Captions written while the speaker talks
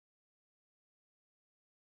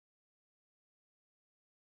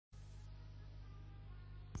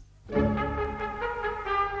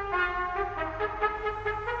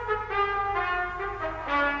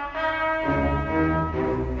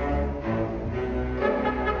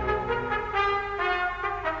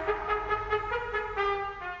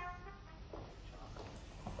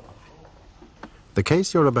The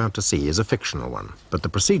case you're about to see is a fictional one, but the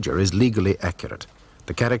procedure is legally accurate.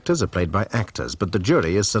 The characters are played by actors, but the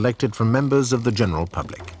jury is selected from members of the general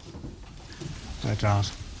public. Right,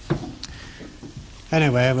 Charles.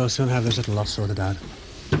 Anyway, we'll soon have this little lot sorted out.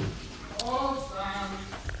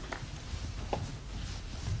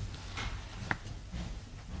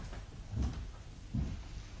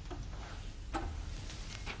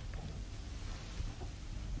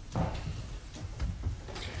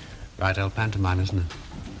 Right, old pantomime, isn't it?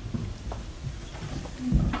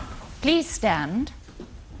 Please stand.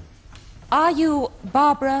 Are you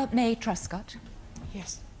Barbara May Truscott?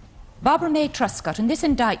 Yes. Barbara May Truscott, in this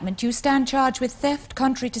indictment you stand charged with theft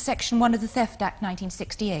contrary to Section 1 of the Theft Act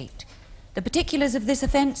 1968. The particulars of this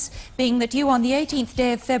offence being that you, on the 18th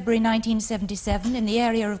day of February 1977, in the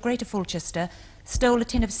area of Greater Fulchester, stole a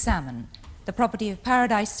tin of salmon, the property of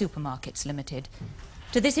Paradise Supermarkets Limited.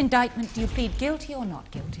 To this indictment, do you plead guilty or not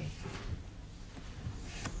guilty?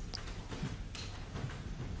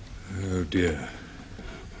 Oh, dear.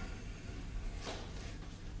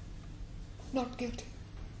 Not guilty.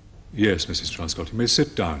 Yes, Mrs. Truscott, you may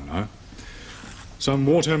sit down now. Some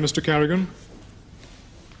water, Mr. Carrigan?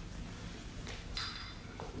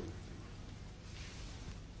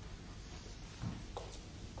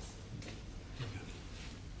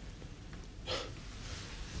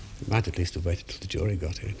 You might at least have waited till the jury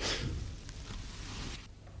got here.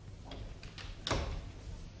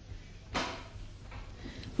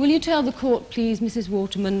 Will you tell the court, please, Mrs.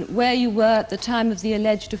 Waterman, where you were at the time of the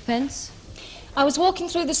alleged offence? I was walking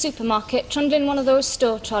through the supermarket, trundling one of those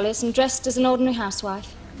store trolleys and dressed as an ordinary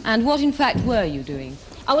housewife. And what, in fact, were you doing?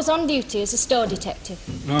 I was on duty as a store detective.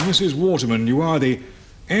 Now, Mrs. Waterman, you are the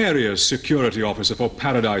area security officer for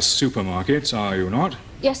Paradise Supermarkets, are you not?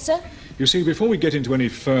 Yes, sir. You see, before we get into any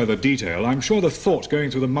further detail, I'm sure the thought going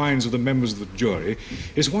through the minds of the members of the jury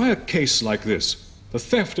is why a case like this, the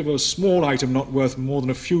theft of a small item not worth more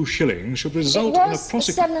than a few shillings, should result in a prosecution.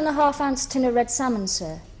 It was a 7.5-ounce tin of red salmon,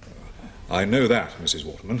 sir. I know that, Mrs.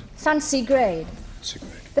 Waterman. Fancy grade. Fancy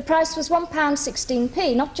grade. The price was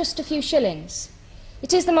 £1.16p, not just a few shillings.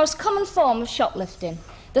 It is the most common form of shoplifting,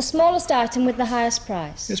 the smallest item with the highest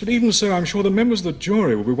price. Yes, but even so, I'm sure the members of the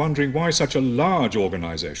jury will be wondering why such a large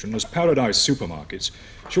organisation as Paradise Supermarkets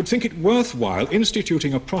should think it worthwhile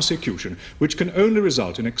instituting a prosecution which can only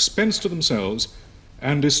result in expense to themselves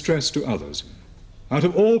and distress to others, out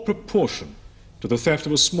of all proportion to the theft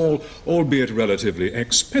of a small, albeit relatively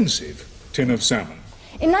expensive, tin of salmon.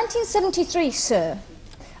 In 1973, sir,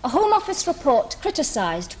 a Home Office report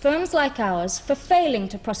criticised firms like ours for failing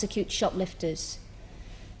to prosecute shoplifters.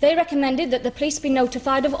 They recommended that the police be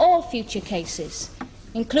notified of all future cases,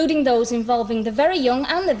 including those involving the very young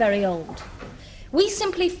and the very old. We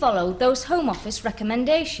simply followed those Home Office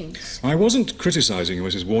recommendations. I wasn't criticising you,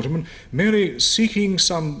 Mrs. Waterman, merely seeking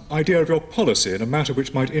some idea of your policy in a matter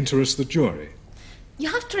which might interest the jury.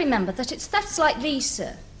 You have to remember that it's thefts like these,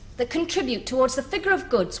 sir, that contribute towards the figure of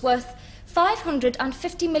goods worth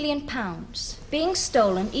 £550 million being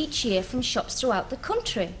stolen each year from shops throughout the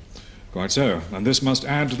country. Quite so, and this must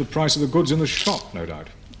add to the price of the goods in the shop, no doubt.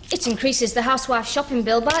 It increases the housewife shopping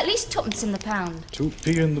bill by at least 2p in the pound.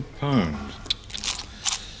 2p in the pound.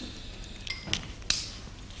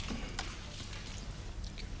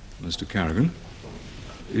 Mr. Carrigan,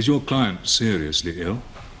 is your client seriously ill?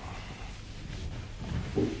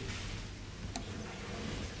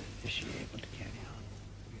 Is she able to carry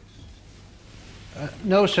on?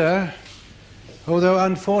 No, sir. Although,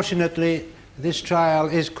 unfortunately, this trial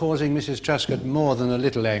is causing Mrs. Truscott more than a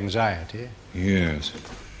little anxiety. Yes.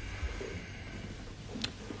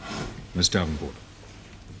 Miss Davenport.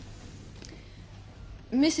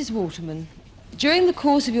 Mrs. Waterman, during the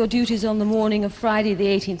course of your duties on the morning of Friday, the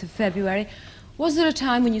 18th of February, was there a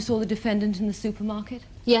time when you saw the defendant in the supermarket?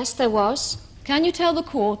 Yes, there was. Can you tell the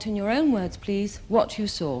court, in your own words, please, what you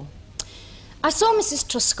saw? I saw Mrs.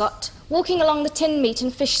 Truscott walking along the tinned meat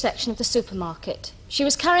and fish section of the supermarket. She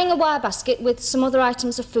was carrying a wire basket with some other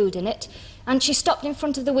items of food in it, and she stopped in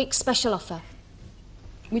front of the week's special offer.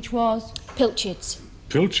 Which was? Pilchards.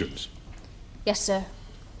 Pilchards? Yes, sir.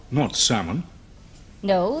 Not salmon?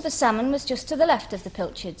 No, the salmon was just to the left of the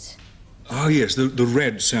pilchards. Ah, yes, the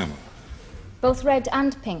red salmon. Both red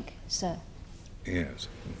and pink, sir. Yes.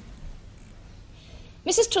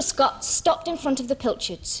 Mrs. Truscott stopped in front of the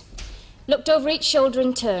pilchards, looked over each shoulder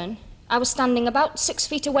in turn. I was standing about 6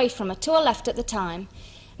 feet away from her, to her left at the time,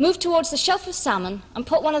 moved towards the shelf of salmon and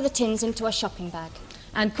put one of the tins into her shopping bag.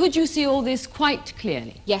 And could you see all this quite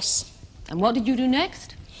clearly? Yes. And what did you do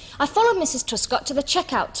next? I followed Mrs. Truscott to the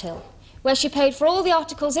checkout till, where she paid for all the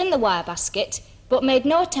articles in the wire basket, but made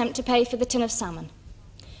no attempt to pay for the tin of salmon.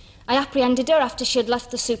 I apprehended her after she had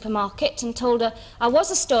left the supermarket and told her I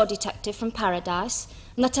was a store detective from Paradise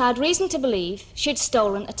and that I had reason to believe she had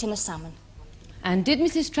stolen a tin of salmon. And did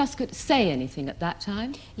Mrs. Truscott say anything at that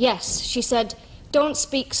time? Yes, she said, "Don't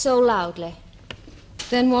speak so loudly."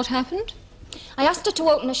 Then what happened? I asked her to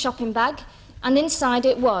open a shopping bag, and inside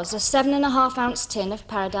it was a 7.5-ounce tin of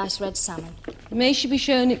Paradise red salmon. May she be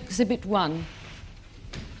shown Exhibit 1?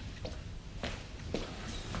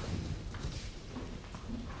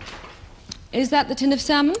 Is that the tin of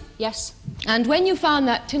salmon? Yes. And when you found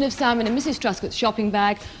that tin of salmon in Mrs. Truscott's shopping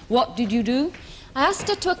bag, what did you do? I asked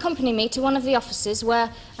her to accompany me to one of the offices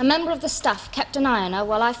where a member of the staff kept an eye on her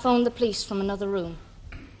while I phoned the police from another room.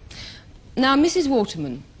 Now, Mrs.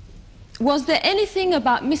 Waterman, was there anything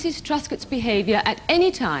about Mrs. Truscott's behaviour at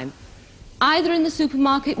any time, either in the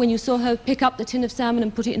supermarket when you saw her pick up the tin of salmon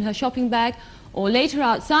and put it in her shopping bag, or later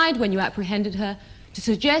outside when you apprehended her, to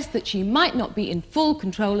suggest that she might not be in full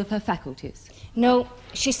control of her faculties? No,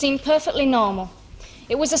 she seemed perfectly normal.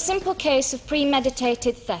 It was a simple case of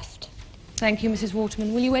premeditated theft. Thank you, Mrs.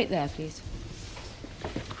 Waterman. Will you wait there, please?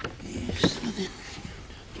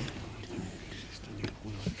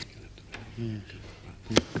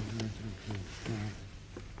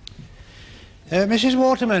 Mrs.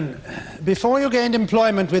 Waterman, before you gained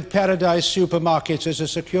employment with Paradise Supermarkets as a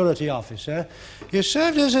security officer, you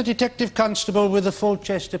served as a detective constable with the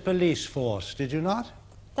Fulchester Police Force, did you not?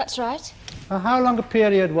 That's right. How long a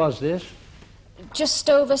period was this? Just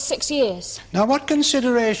over 6 years. Now, what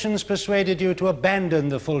considerations persuaded you to abandon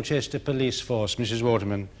the Fulchester Police Force, Mrs.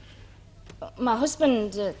 Waterman? My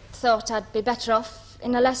husband thought I'd be better off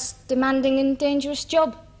in a less demanding and dangerous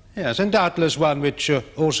job. Yes, and doubtless one which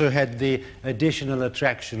also had the additional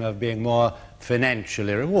attraction of being more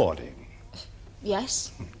financially rewarding.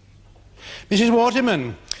 Yes. Mrs.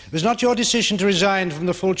 Waterman, was not your decision to resign from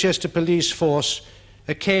the Fulchester Police Force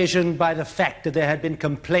occasioned by the fact that there had been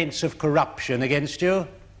complaints of corruption against you?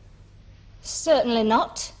 Certainly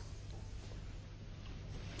not.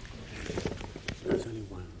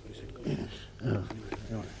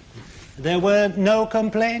 There were no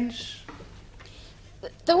complaints?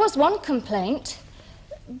 There was one complaint,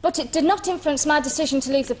 but it did not influence my decision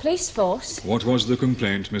to leave the police force. What was the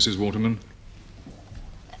complaint, Mrs. Waterman?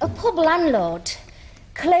 A pub landlord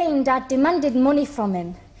claimed I'd demanded money from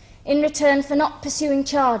him in return for not pursuing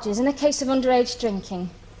charges in a case of underage drinking.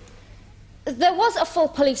 There was a full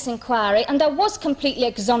police inquiry, and I was completely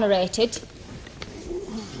exonerated.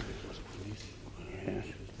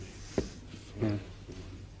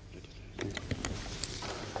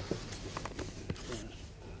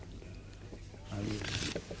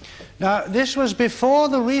 Now, this was before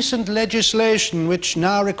the recent legislation which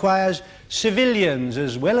now requires civilians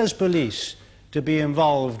as well as police to be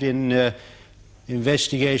involved in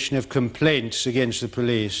investigation of complaints against the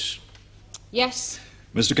police. Yes.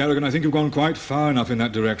 Mr. Carrigan, I think you've gone quite far enough in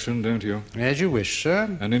that direction, don't you? As you wish,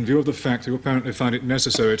 sir. And in view of the fact that you apparently find it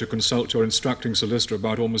necessary to consult your instructing solicitor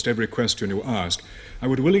about almost every question you ask, I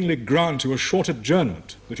would willingly grant you a short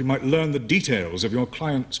adjournment that you might learn the details of your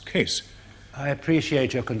client's case. I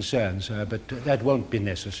appreciate your concern, sir, but that won't be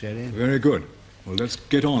necessary. Very good. Well, let's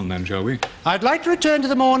get on then, shall we? I'd like to return to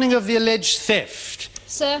the morning of the alleged theft.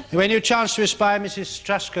 Sir? When you chanced to espy Mrs.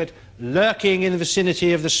 Truscott lurking in the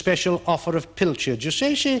vicinity of the special offer of pilchard, you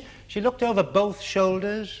say she looked over both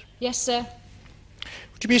shoulders? Yes, sir.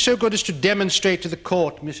 Would you be so good as to demonstrate to the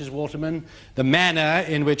court, Mrs. Waterman, the manner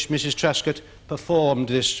in which Mrs. Truscott performed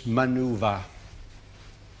this manoeuvre?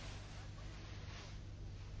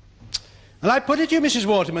 And I put it to you, Mrs.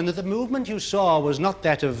 Waterman, that the movement you saw was not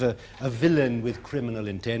that of a villain with criminal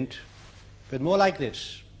intent, but more like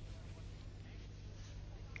this.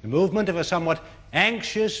 The movement of a somewhat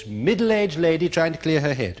anxious, middle-aged lady trying to clear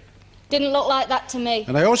her head. Didn't look like that to me.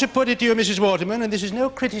 And I also put it to you, Mrs. Waterman, and this is no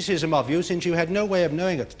criticism of you, since you had no way of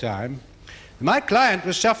knowing at the time, my client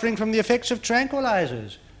was suffering from the effects of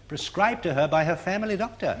tranquilizers prescribed to her by her family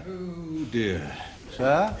doctor. Oh, dear.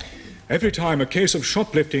 Sir? Every time a case of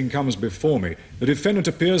shoplifting comes before me, the defendant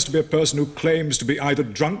appears to be a person who claims to be either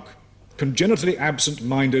drunk, congenitally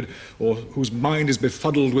absent-minded, or whose mind is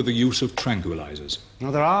befuddled with the use of tranquilizers.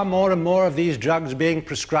 Now, there are more and more of these drugs being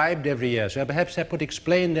prescribed every year, sir. Perhaps that would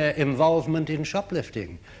explain their involvement in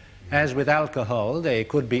shoplifting. As with alcohol, they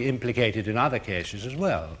could be implicated in other cases as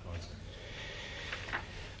well.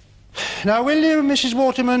 Now, will you, Mrs.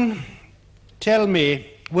 Waterman, tell me,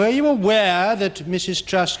 were you aware that Mrs.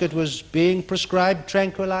 Truscott was being prescribed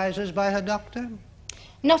tranquilizers by her doctor?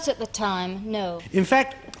 Not at the time, no. In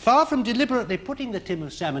fact, far from deliberately putting the tin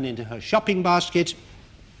of salmon into her shopping basket,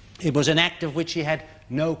 it was an act of which she had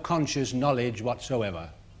no conscious knowledge whatsoever.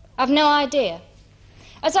 I've no idea.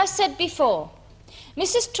 As I said before,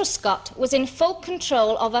 Mrs. Truscott was in full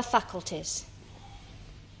control of her faculties.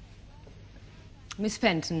 Miss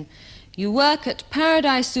Fenton, you work at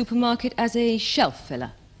Paradise Supermarket as a shelf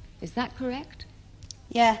filler. Is that correct?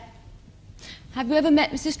 Yeah. Have you ever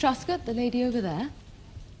met Mrs. Truscott, the lady over there?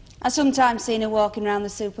 I sometimes seen her walking around the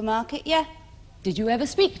supermarket, yeah. Did you ever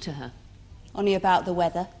speak to her? Only about the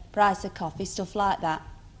weather, price of coffee, stuff like that.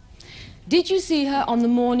 Did you see her on the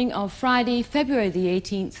morning of Friday, February the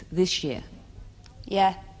 18th this year?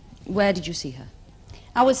 Yeah. Where did you see her?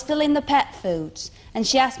 I was filling the pet foods, and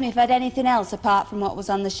she asked me if I had anything else apart from what was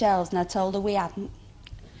on the shelves, and I told her we hadn't.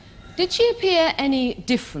 Did she appear any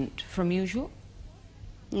different from usual?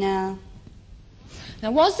 No.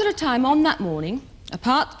 Now, was there a time on that morning,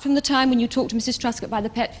 apart from the time when you talked to Mrs. Truscott by the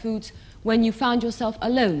pet foods, when you found yourself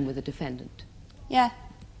alone with the defendant? Yeah.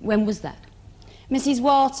 When was that? Mrs.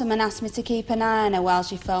 Waterman asked me to keep an eye on her while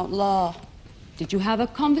she phoned law. Did you have a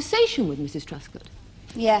conversation with Mrs. Truscott?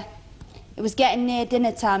 Yeah. It was getting near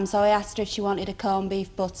dinner time, so I asked her if she wanted a corned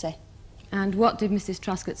beef butty. And what did Mrs.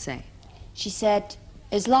 Truscott say? She said,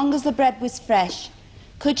 as long as the bread was fresh,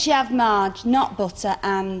 could she have marge, not butter,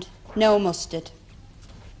 and no mustard.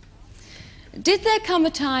 Did there come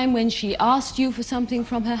a time when she asked you for something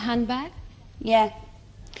from her handbag? Yeah.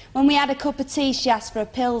 When we had a cup of tea, she asked for her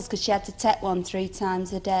pills because she had to take one 3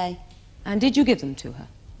 times a day. And did you give them to her?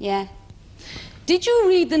 Yeah. Did you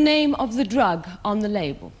read the name of the drug on the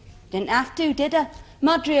label? Didn't have to, did I?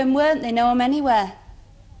 Modrium weren't they? Know 'em anywhere.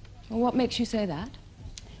 Well, what makes you say that?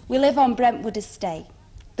 We live on Brentwood Estate.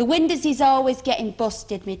 The windows is always getting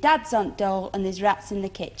busted. My dad's on dole and there's rats in the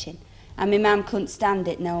kitchen. And my mum couldn't stand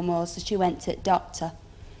it no more, so she went to the doctor.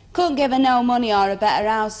 Couldn't give her no money or a better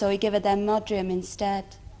house, so he give her them Modrium instead.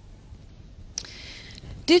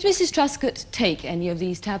 Did Mrs. Truscott take any of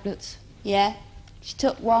these tablets? Yeah. She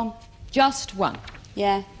took one. Just one?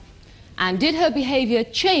 Yeah. And did her behaviour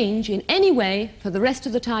change in any way for the rest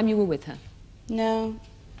of the time you were with her? No.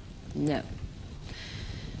 No.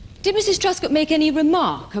 Did Mrs. Truscott make any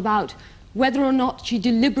remark about whether or not she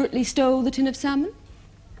deliberately stole the tin of salmon?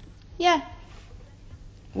 Yeah.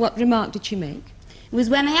 What remark did she make? It was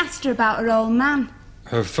when I asked her about her old man.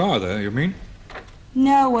 Her father, you mean?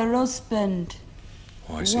 No, her husband.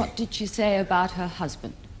 Oh, I see. What did she say about her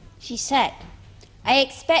husband? She said, I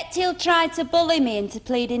expect he'll try to bully me into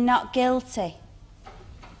pleading not guilty.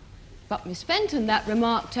 But, Miss Fenton, that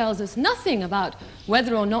remark tells us nothing about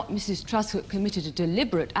whether or not Mrs. Truscott committed a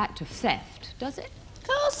deliberate act of theft, does it? Of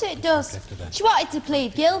course it does. She wanted to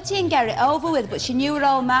plead guilty and get it over with, but she knew her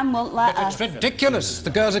old man wouldn't let her. It's ridiculous. The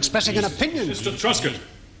girl's expressing an opinion. Mr. Truscott.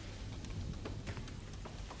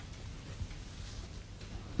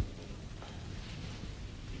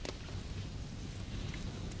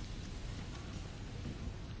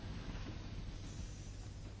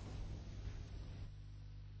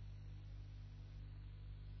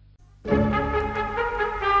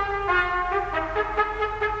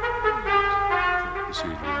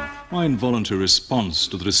 My involuntary response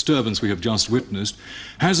to the disturbance we have just witnessed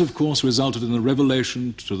has, of course, resulted in the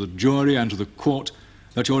revelation to the jury and to the court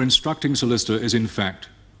that your instructing solicitor is, in fact,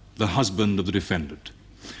 the husband of the defendant.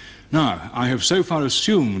 Now, I have so far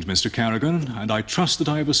assumed, Mr. Carrigan, and I trust that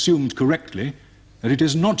I have assumed correctly, that it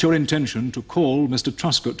is not your intention to call Mr.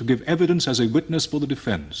 Truscott to give evidence as a witness for the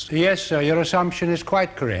defence. Yes, sir, your assumption is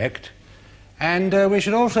quite correct. And we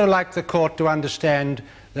should also like the court to understand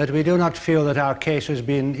that we do not feel that our case has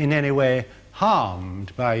been in any way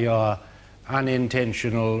harmed by your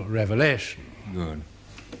unintentional revelation. Good.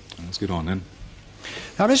 Let's get on, then.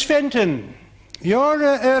 Now, Miss Fenton, your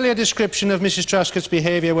earlier description of Mrs. Truscott's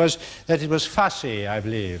behaviour was that it was fussy, I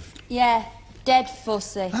believe. Yeah, dead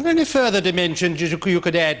fussy. And any further dimensions you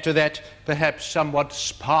could add to that perhaps somewhat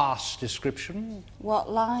sparse description? What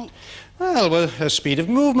like? Well, her speed of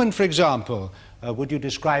movement, for example. Would you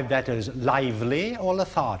describe that as lively or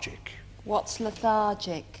lethargic? What's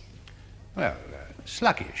lethargic? Well,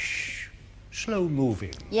 sluggish,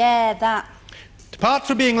 slow-moving. Yeah, that. Apart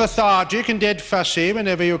from being lethargic and dead fussy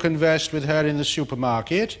whenever you conversed with her in the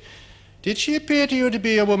supermarket, did she appear to you to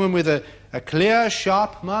be a woman with a clear,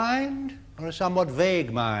 sharp mind or a somewhat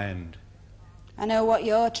vague mind? I know what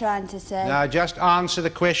you're trying to say. Now, just answer the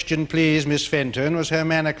question, please, Miss Fenton. Was her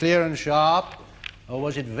manner clear and sharp, or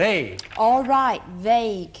was it vague? All right,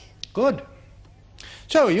 vague. Good.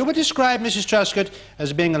 So, you would describe Mrs. Truscott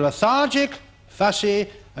as being a lethargic, fussy,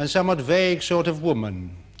 and somewhat vague sort of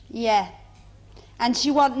woman? Yeah. And she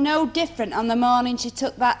wasn't no different on the morning she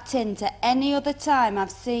took that tin to any other time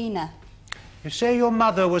I've seen her. You say your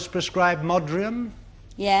mother was prescribed Modrium?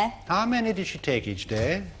 Yeah. How many did she take each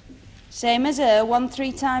day? Same as her, 1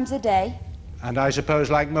 3 times a day. And I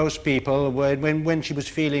suppose, like most people, when she was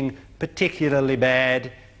feeling particularly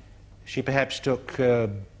bad, she perhaps took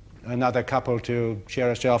another couple to cheer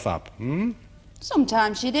herself up, hmm?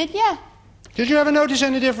 Sometimes she did, yeah. Did you ever notice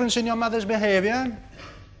any difference in your mother's behaviour?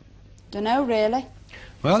 Dunno, really.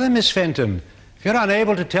 Well then, Miss Fenton, if you're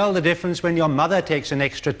unable to tell the difference when your mother takes an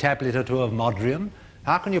extra tablet or two of Modrium,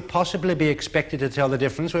 how can you possibly be expected to tell the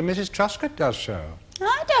difference when Mrs. Truscott does so?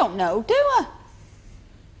 I don't know, do I?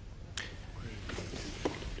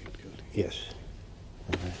 Yes.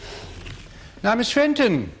 Now, Miss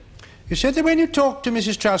Fenton, you said that when you talked to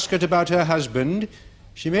Mrs. Truscott about her husband,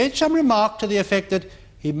 she made some remark to the effect that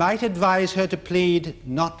he might advise her to plead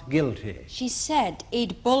not guilty. She said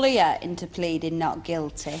he'd bully her into pleading not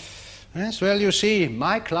guilty. Yes, well, you see,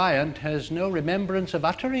 my client has no remembrance of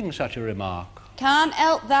uttering such a remark. Can't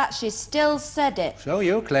help that, she still said it. So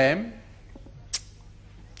you claim.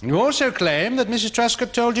 You also claim that Mrs.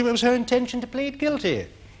 Truscott told you it was her intention to plead guilty.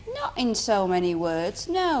 Not in so many words,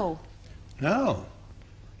 no. No.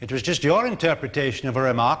 It was just your interpretation of a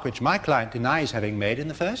remark which my client denies having made in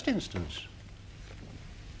the first instance.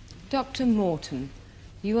 Dr. Morton,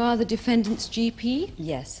 you are the defendant's GP?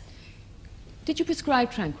 Yes. Did you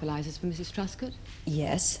prescribe tranquilizers for Mrs. Truscott?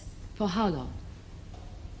 Yes. For how long?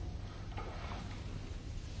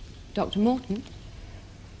 Dr. Morton?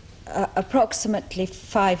 Approximately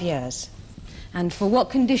 5 years. And for what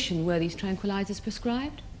condition were these tranquilizers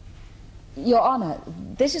prescribed? Your Honour,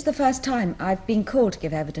 this is the first time I've been called to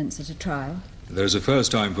give evidence at a trial. There's a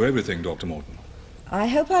first time for everything, Dr. Morton. I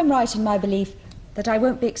hope I'm right in my belief that I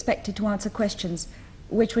won't be expected to answer questions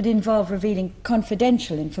which would involve revealing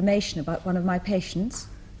confidential information about one of my patients.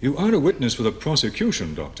 You are a witness for the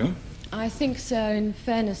prosecution, Doctor. I think, sir, in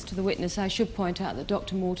fairness to the witness, I should point out that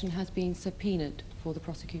Dr. Morton has been subpoenaed for the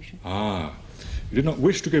prosecution. Ah, you did not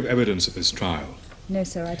wish to give evidence at this trial. No,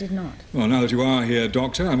 sir, I did not. Well, now that you are here,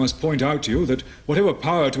 Doctor, I must point out to you that whatever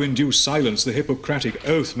power to induce silence the Hippocratic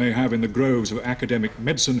oath may have in the groves of academic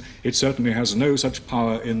medicine, it certainly has no such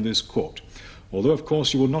power in this court. Although, of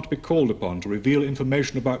course, you will not be called upon to reveal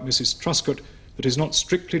information about Mrs. Truscott that is not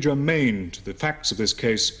strictly germane to the facts of this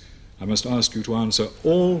case, I must ask you to answer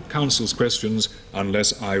all counsel's questions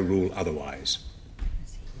unless I rule otherwise.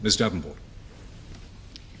 Miss Davenport.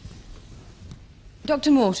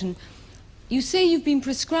 Dr. Morton, you say you've been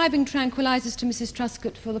prescribing tranquilizers to Mrs.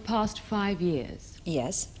 Truscott for the past 5 years.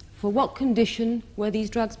 Yes. For what condition were these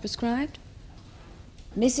drugs prescribed?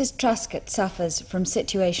 Mrs. Truscott suffers from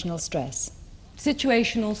situational stress.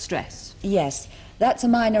 Situational stress? Yes, that's a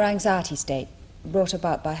minor anxiety state brought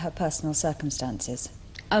about by her personal circumstances.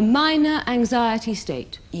 A minor anxiety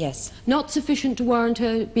state? Yes. Not sufficient to warrant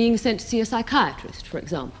her being sent to see a psychiatrist, for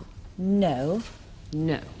example? No.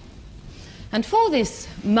 No. And for this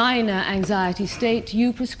minor anxiety state,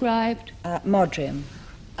 you prescribed? Modrium,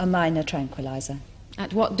 a minor tranquilizer.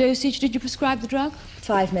 At what dosage did you prescribe the drug?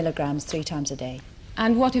 5 milligrams 3 times a day.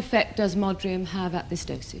 And what effect does Modrium have at this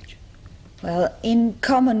dosage? Well, in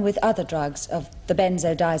common with other drugs of the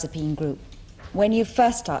benzodiazepine group, when you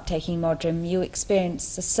first start taking Modrium, you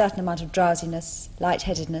experience a certain amount of drowsiness,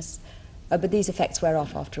 lightheadedness, but these effects wear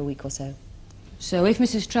off after a week or so. So if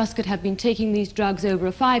Mrs. Truscott had been taking these drugs over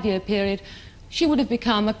a 5-year period, she would have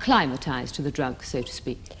become acclimatized to the drug, so to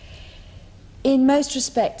speak. In most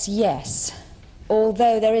respects, yes,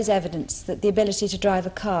 although there is evidence that the ability to drive a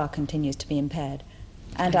car continues to be impaired,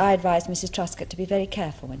 and I advise Mrs. Truscott to be very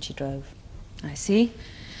careful when she drove. I see.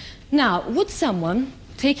 Now, would someone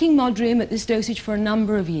taking Modrium at this dosage for a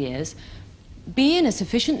number of years be in a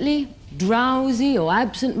sufficiently drowsy or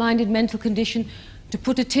absent-minded mental condition to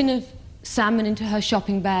put a tin of salmon into her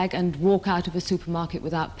shopping bag and walk out of a supermarket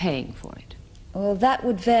without paying for it? Well, that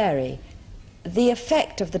would vary. The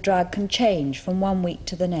effect of the drug can change from 1 week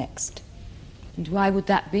to the next. And why would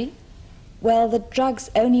that be? Well, the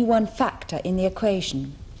drug's only one factor in the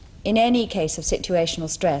equation. In any case of situational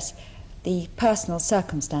stress, the personal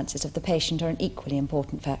circumstances of the patient are an equally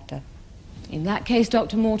important factor. In that case,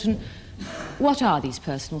 Dr. Morton, what are these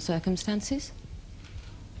personal circumstances?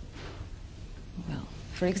 Well,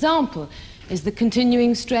 for example, is the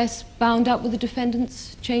continuing stress bound up with the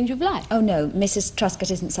defendant's change of life? Oh, no, Mrs.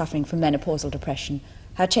 Truscott isn't suffering from menopausal depression.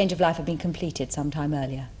 Her change of life had been completed some time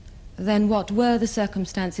earlier. Then what were the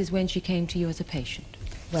circumstances when she came to you as a patient?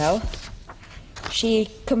 Well,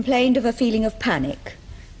 she complained of a feeling of panic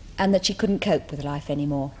and that she couldn't cope with life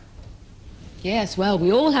anymore. Yes, well,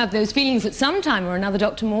 we all have those feelings at some time or another,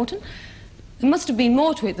 Dr. Morton. There must have been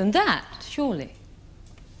more to it than that, surely.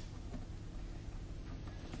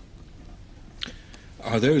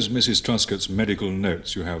 Are those Mrs. Truscott's medical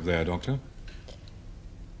notes you have there, Doctor?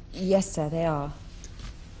 Yes, sir, they are.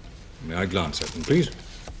 May I glance at them, please?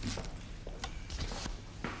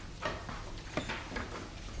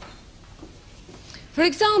 For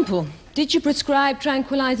example, did you prescribe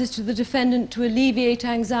tranquilizers to the defendant to alleviate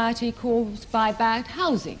anxiety caused by bad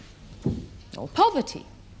housing? Or poverty?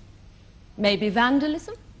 Maybe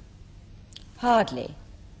vandalism? Hardly.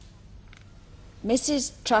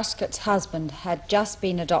 Mrs. Truscott's husband had just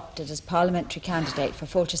been adopted as parliamentary candidate for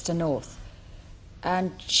Fulchester North,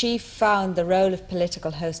 and she found the role of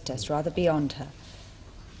political hostess rather beyond her.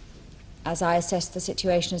 As I assessed the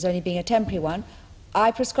situation as only being a temporary one,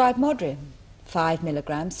 I prescribed Modrium, 5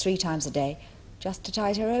 milligrams 3 times a day, just to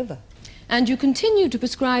tide her over. And you continued to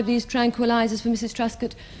prescribe these tranquilizers for Mrs.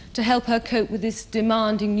 Truscott to help her cope with this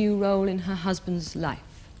demanding new role in her husband's life?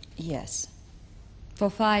 Yes. For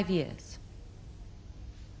 5 years?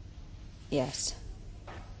 Yes.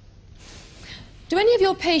 Do any of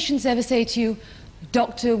your patients ever say to you,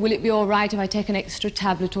 "Doctor, will it be all right if I take an extra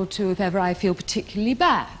tablet or two if ever I feel particularly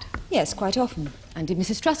bad"? Yes, quite often. And did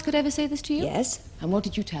Mrs. Truscott ever say this to you? Yes. And what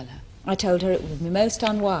did you tell her? I told her it would be most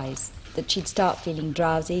unwise, that she'd start feeling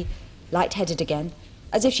drowsy, lightheaded again,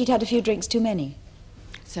 as if she'd had a few drinks too many.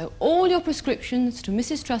 So all your prescriptions to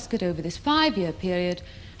Mrs. Truscott over this 5-year period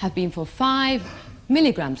have been for 5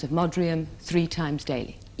 milligrams of Modrium 3 times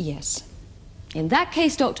daily? Yes. In that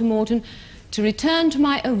case, Dr. Morton, to return to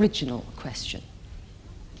my original question,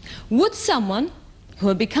 would someone who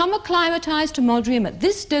had become acclimatized to Modrium at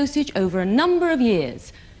this dosage over a number of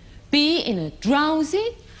years be in a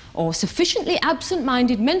drowsy or sufficiently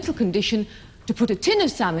absent-minded mental condition to put a tin of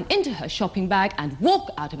salmon into her shopping bag and walk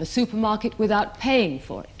out of a supermarket without paying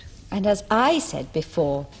for it? And as I said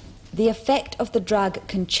before, the effect of the drug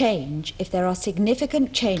can change if there are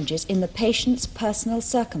significant changes in the patient's personal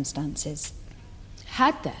circumstances.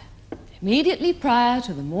 Had there, immediately prior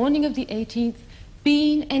to the morning of the 18th,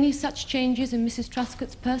 been any such changes in Mrs.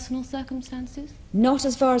 Truscott's personal circumstances? Not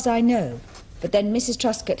as far as I know, but then Mrs.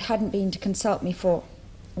 Truscott hadn't been to consult me for,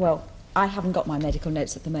 well, I haven't got my medical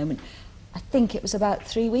notes at the moment. I think it was about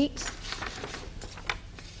 3 weeks.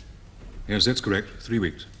 Yes, that's correct. 3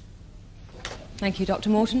 weeks. Thank you, Dr.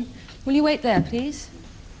 Morton. Will you wait there, please?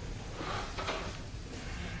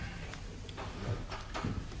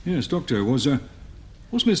 Yes, Doctor, was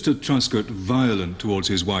Mr. Truscott violent towards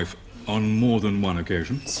his wife on more than one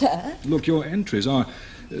occasion? Sir? Look, your entries are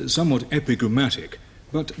somewhat epigrammatic,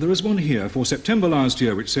 but there is one here for September last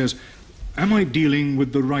year which says, "Am I dealing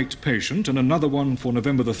with the right patient?" and another one for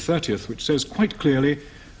November the 30th which says quite clearly,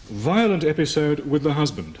 "Violent episode with the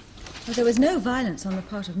husband." Well, there was no violence on the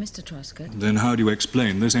part of Mr. Truscott. Then how do you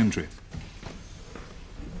explain this entry?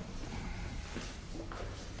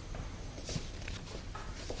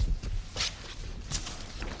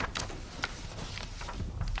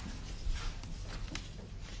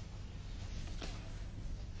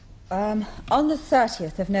 On the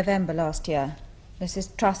 30th of November last year, Mrs.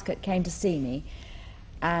 Truscott came to see me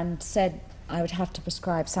and said I would have to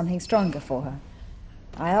prescribe something stronger for her.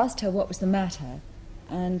 I asked her what was the matter,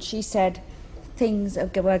 and she said things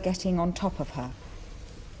were getting on top of her.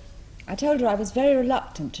 I told her I was very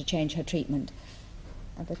reluctant to change her treatment,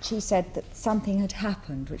 but she said that something had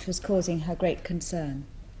happened which was causing her great concern.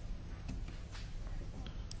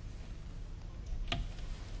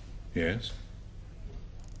 Yes?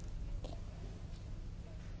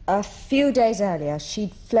 A few days earlier,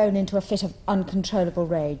 she'd flown into a fit of uncontrollable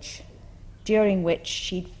rage, during which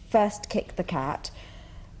she'd first kicked the cat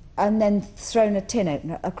and then thrown a tin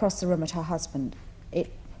opener across the room at her husband.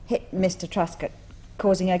 It hit Mr. Truscott,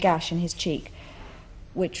 causing a gash in his cheek,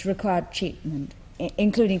 which required treatment,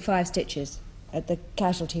 including 5 stitches, at the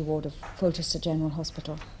casualty ward of Fulchester General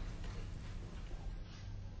Hospital.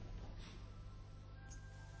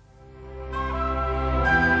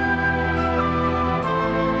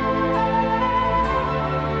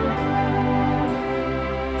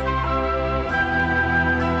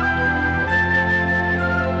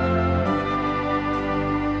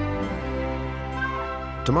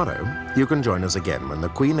 Tomorrow, you can join us again when the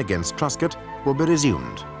Queen against Truscott will be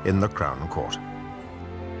resumed in the Crown Court.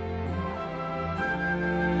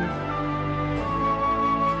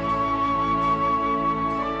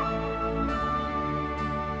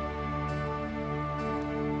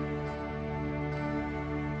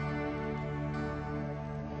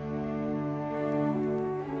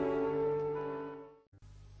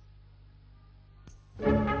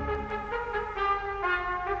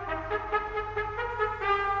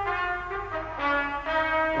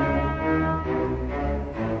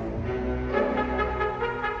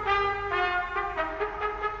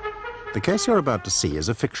 The case you're about to see is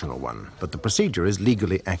a fictional one, but the procedure is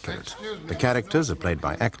legally accurate. The characters are played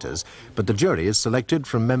by actors, but the jury is selected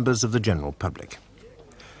from members of the general public.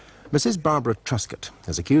 Mrs. Barbara Truscott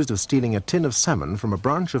is accused of stealing a tin of salmon from a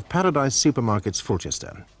branch of Paradise Supermarkets,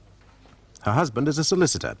 Fulchester. Her husband is a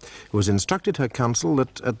solicitor who has instructed her counsel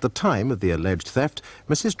that at the time of the alleged theft,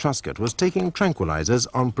 Mrs. Truscott was taking tranquilizers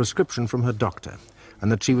on prescription from her doctor,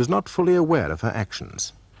 and that she was not fully aware of her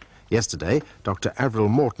actions. Yesterday, Dr. Avril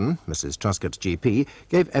Morton, Mrs. Truscott's GP,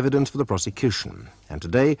 gave evidence for the prosecution, and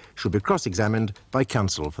today she'll be cross-examined by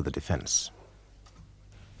counsel for the defence.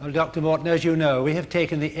 Well, Dr. Morton, as you know, we have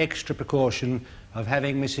taken the extra precaution of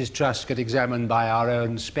having Mrs. Truscott examined by our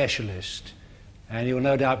own specialist. And you'll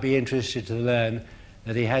no doubt be interested to learn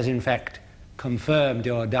that he has, in fact, confirmed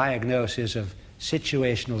your diagnosis of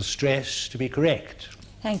situational stress to be correct.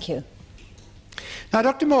 Thank you. Now,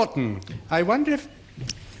 Dr. Morton, I wonder if...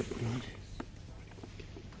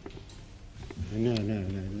 No,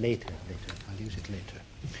 later. I'll use it later.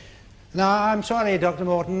 Now, I'm sorry, Dr.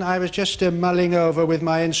 Morton, I was just mulling over with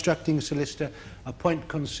my instructing solicitor a point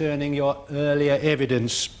concerning your earlier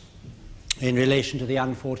evidence in relation to the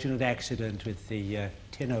unfortunate accident with the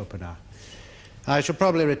tin opener. I shall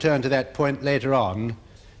probably return to that point later on,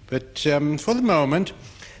 but for the moment,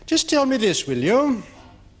 just tell me this, will you?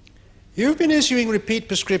 You've been issuing repeat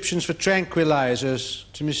prescriptions for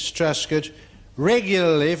tranquilizers to Mrs. Truscott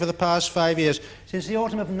regularly for the past 5 years, since the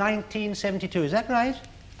autumn of 1972, is that right?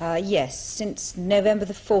 Yes, since November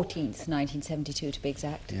the 14th, 1972, to be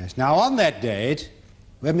exact. Yes. Now, on that date,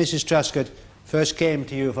 when Mrs. Truscott first came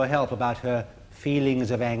to you for help about her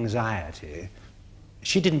feelings of anxiety,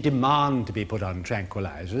 she didn't demand to be put on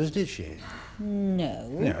tranquilizers, did she? No.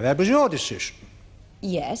 No, that was your decision.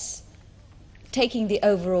 Yes. Taking the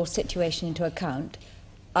overall situation into account,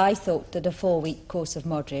 I thought that a 4-week course of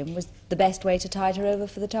Modrim was the best way to tide her over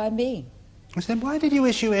for the time being. So then why did you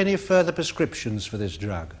issue any further prescriptions for this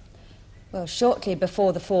drug? Well, shortly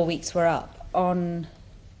before the 4 weeks were up, on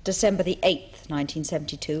December the 8th,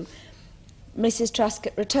 1972, Mrs.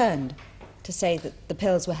 Truscott returned to say that the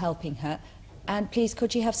pills were helping her, and please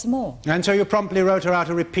could she have some more? And so you promptly wrote her out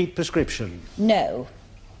a repeat prescription? No.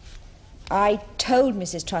 I told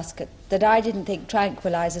Mrs. Truscott that I didn't think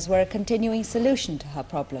tranquilizers were a continuing solution to her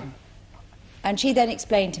problem. And she then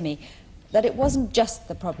explained to me that it wasn't just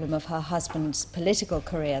the problem of her husband's political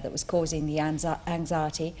career that was causing the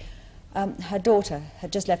anxiety. Her daughter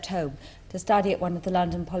had just left home to study at one of the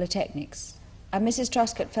London polytechnics, and Mrs.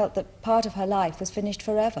 Truscott felt that part of her life was finished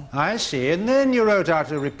forever. I see, and then you wrote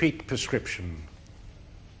out a repeat prescription?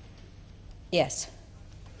 Yes.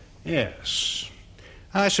 Yes.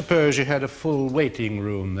 I suppose you had a full waiting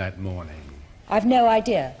room that morning. I've no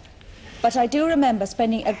idea, but I do remember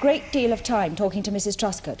spending a great deal of time talking to Mrs.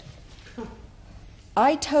 Truscott.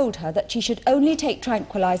 I told her that she should only take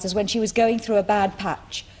tranquilizers when she was going through a bad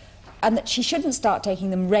patch, and that she shouldn't start taking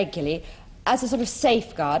them regularly as a sort of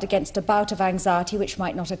safeguard against a bout of anxiety which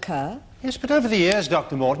might not occur. Yes, but over the years,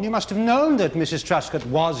 Dr. Morton, you must have known that Mrs. Truscott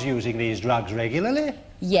was using these drugs regularly.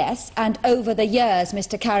 Yes, and over the years,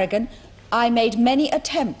 Mr. Carrigan, I made many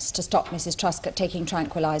attempts to stop Mrs. Truscott taking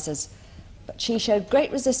tranquilizers, but she showed great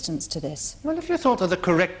resistance to this. Well, if you thought that the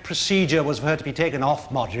correct procedure was for her to be taken off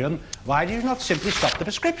Modrim, why did you not simply stop the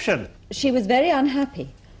prescription? She was very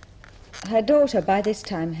unhappy. Her daughter, by this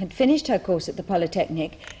time, had finished her course at the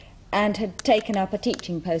Polytechnic and had taken up a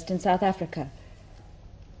teaching post in South Africa.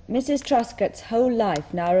 Mrs. Truscott's whole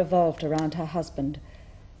life now revolved around her husband,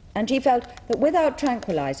 and she felt that without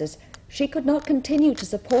tranquilizers, she could not continue to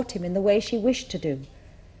support him in the way she wished to do.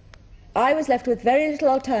 I was left with very little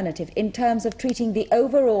alternative in terms of treating the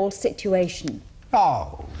overall situation.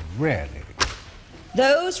 Oh, really?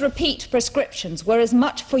 Those repeat prescriptions were as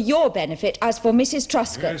much for your benefit as for Mrs.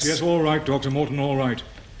 Truscott's. Yes, all right, Dr. Morton, all right.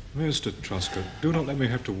 Mr. Truscott, do not let me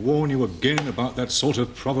have to warn you again about that sort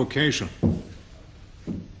of provocation.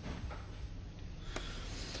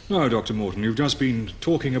 Now, Dr. Morton, you've just been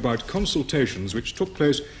talking about consultations which took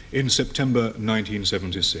place in September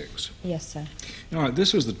 1976. Yes, sir. Now,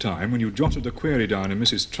 this was the time when you jotted a query down in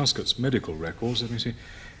Mrs. Truscott's medical records. Let me see.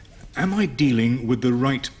 Am I dealing with the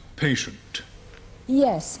right patient?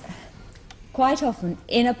 Yes. Quite often,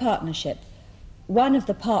 in a partnership, one of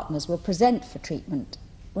the partners will present for treatment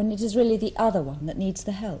when it is really the other one that needs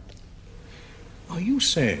the help. Are you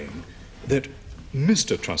saying that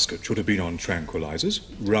Mr. Truscott should have been on tranquilizers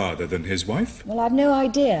rather than his wife? Well, I've no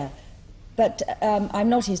idea, but I'm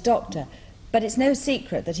not his doctor. But it's no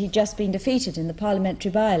secret that he'd just been defeated in the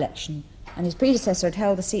parliamentary by-election, and his predecessor had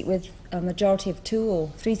held the seat with a majority of 2,000 or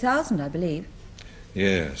 3,000, I believe.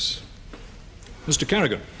 Yes. Mr.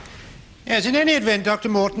 Carrigan. Yes, in any event, Dr.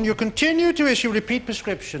 Morton, you continue to issue repeat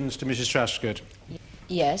prescriptions to Mrs. Truscott.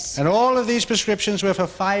 Yes. And all of these prescriptions were for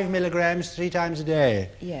 5 milligrams 3 times a day.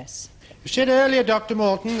 Yes. You said earlier, Dr.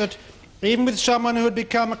 Morton, that even with someone who had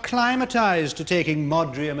become acclimatized to taking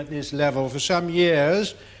Modrium at this level for some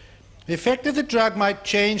years, the effect of the drug might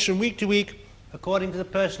change from week to week according to the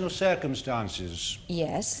personal circumstances.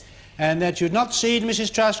 Yes. And that you'd not seen Mrs.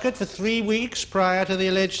 Truscott for 3 weeks prior to the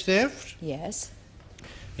alleged theft? Yes.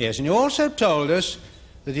 Yes, and you also told us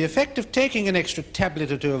that the effect of taking an extra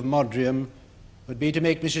tablet or 2 of Modrium would be to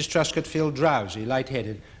make Mrs. Truscott feel drowsy,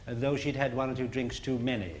 lightheaded, as though she'd had 1 or 2 drinks too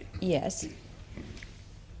many. Yes.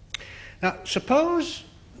 Now, suppose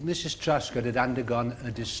Mrs. Truscott had undergone a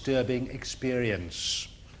disturbing experience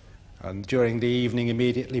during the evening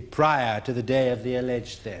immediately prior to the day of the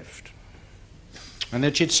alleged theft, and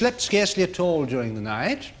that she'd slept scarcely at all during the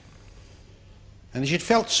night, and that she'd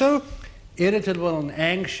felt so irritable and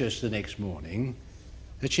anxious the next morning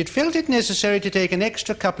that she'd felt it necessary to take an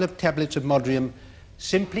extra couple of tablets of Modrium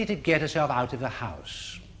simply to get herself out of the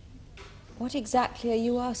house. What exactly are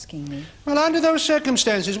you asking me? Well, under those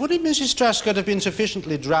circumstances, wouldn't Mrs. Truscott have been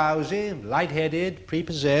sufficiently drowsy, lightheaded,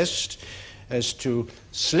 prepossessed, as to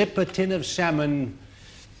slip a tin of salmon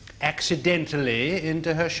accidentally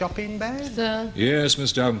into her shopping bag? Sir? Yes,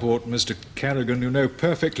 Miss Davenport, Mr. Carrigan, you know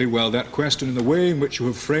perfectly well that question in the way in which you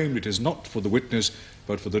have framed it is not for the witness,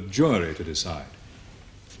 but for the jury to decide.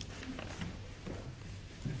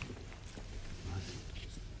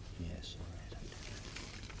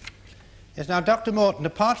 Yes, now, Dr. Morton,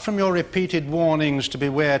 apart from your repeated warnings to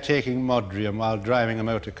beware taking Modrium while driving a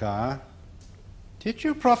motor car, did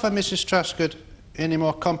you proffer Mrs. Truscott any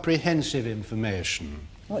more comprehensive information?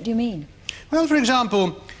 What do you mean? Well, for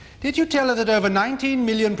example, did you tell her that over 19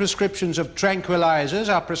 million prescriptions of tranquilizers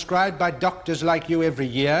are prescribed by doctors like you every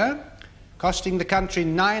year, costing the country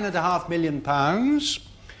 £9.5 million,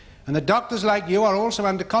 and that doctors like you are also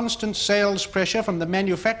under constant sales pressure from the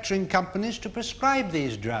manufacturing companies to prescribe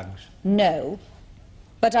these drugs? No.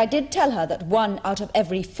 But I did tell her that 1 out of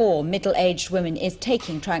every 4 middle-aged women is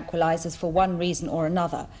taking tranquilizers for one reason or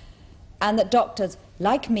another, and that doctors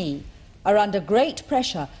like me are under great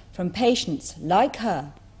pressure from patients like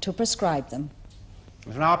her to prescribe them.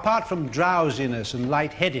 Now, apart from drowsiness and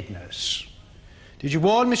lightheadedness, did you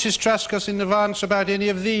warn Mrs. Truscott in advance about any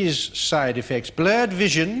of these side effects? Blurred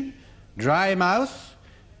vision, dry mouth,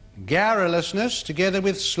 garrulousness, together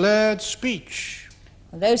with slurred speech.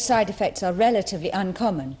 Well, those side effects are relatively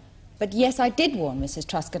uncommon, but yes, I did warn Mrs.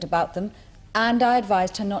 Truscott about them, and I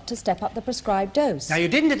advised her not to step up the prescribed dose. Now, you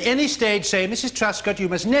didn't at any stage say, Mrs. Truscott, you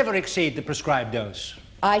must never exceed the prescribed dose.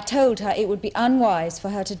 I told her it would be unwise for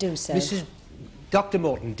her to do so. Dr.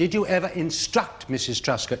 Morton, did you ever instruct Mrs.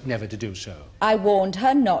 Truscott never to do so? I warned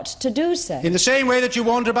her not to do so. In the same way that you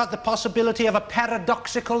warned her about the possibility of a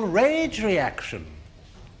paradoxical rage reaction.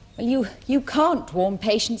 Well, you can't warn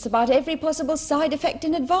patients about every possible side effect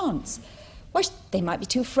in advance. Why, they might be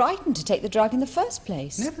too frightened to take the drug in the first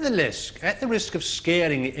place. Nevertheless, at the risk of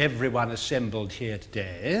scaring everyone assembled here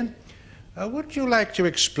today, would you like to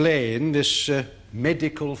explain this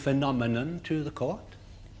medical phenomenon to the court?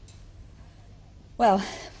 Well,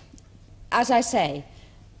 as I say,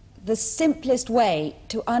 the simplest way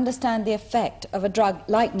to understand the effect of a drug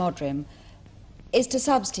like Modrium is to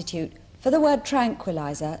substitute for the word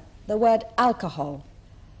tranquilizer the word alcohol.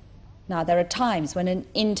 Now, there are times when an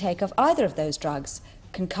intake of either of those drugs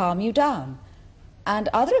can calm you down, and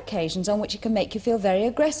other occasions on which it can make you feel very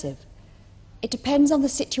aggressive. It depends on the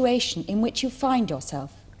situation in which you find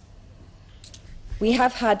yourself. We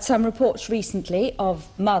have had some reports recently of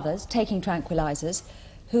mothers taking tranquilizers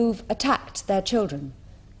who've attacked their children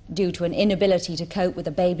due to an inability to cope with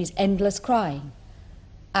a baby's endless crying.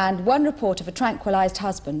 And one report of a tranquilized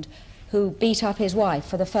husband who beat up his wife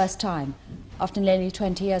for the first time after nearly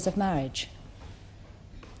 20 years of marriage.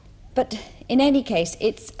 But in any case,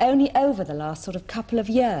 it's only over the last sort of couple of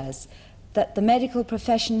years that the medical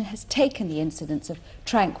profession has taken the incidence of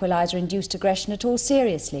tranquilizer-induced aggression at all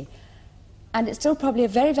seriously. And it's still probably a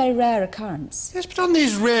very, very rare occurrence. Yes, but on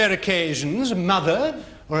these rare occasions, a mother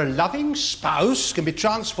or a loving spouse can be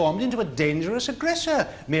transformed into a dangerous aggressor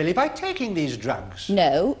merely by taking these drugs.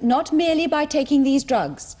 No, not merely by taking these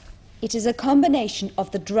drugs. It is a combination of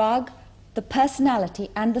the drug, the personality,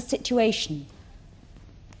 and the situation.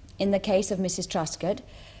 In the case of Mrs. Truscott,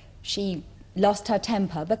 she lost her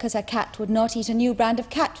temper because her cat would not eat a new brand of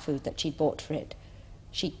cat food that she'd bought for it.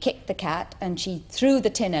 She kicked the cat and she threw the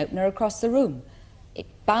tin opener across the room. It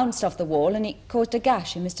bounced off the wall and it caused a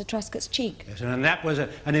gash in Mr. Truscott's cheek. Yes, and that was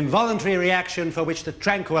an involuntary reaction for which the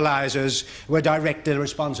tranquilizers were directly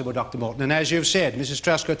responsible, Dr. Morton. And as you've said, Mrs.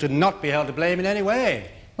 Truscott could not be held to blame in any way.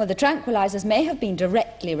 Well, the tranquilizers may have been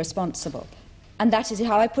directly responsible, and that is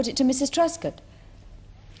how I put it to Mrs. Truscott.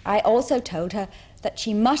 I also told her that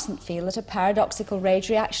she mustn't feel that a paradoxical rage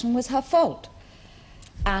reaction was her fault.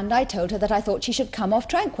 And I told her that I thought she should come off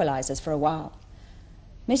tranquilizers for a while.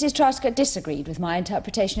 Mrs. Truscott disagreed with my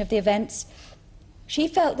interpretation of the events. She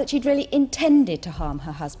felt that she'd really intended to harm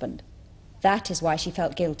her husband. That is why she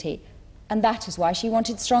felt guilty, and that is why she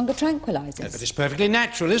wanted stronger tranquilizers. Yeah, but it's perfectly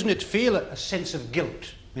natural, isn't it, to feel a sense of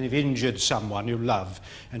guilt when you've injured someone you love,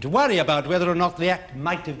 and to worry about whether or not the act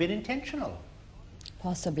might have been intentional.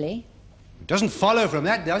 Possibly. It doesn't follow from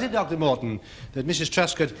that, does it, Dr. Morton, that Mrs.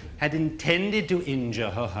 Truscott had intended to injure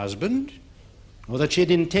her husband, or that she had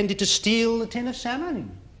intended to steal the tin of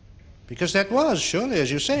salmon? Because that was, surely,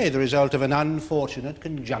 as you say, the result of an unfortunate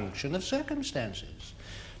conjunction of circumstances.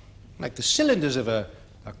 Like the cylinders of a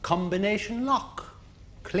combination lock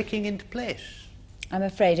clicking into place. I'm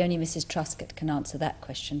afraid only Mrs. Truscott can answer that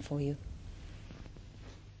question for you.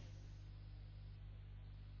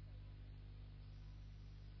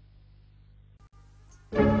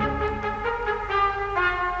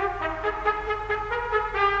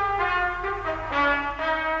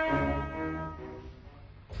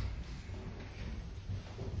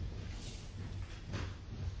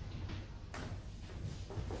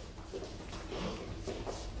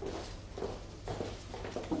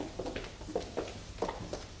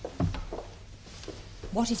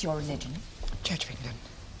 What is your religion? Church of England.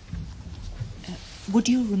 Would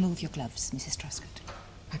you remove your gloves, Mrs. Truscott?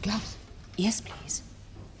 My gloves? Yes, please.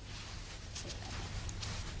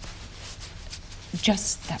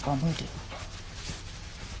 Just that one will do.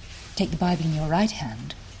 Take the Bible in your right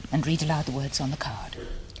hand and read aloud the words on the card.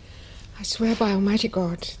 I swear by Almighty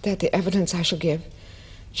God that the evidence I shall give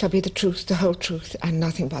shall be the truth, the whole truth, and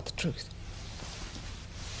nothing but the truth.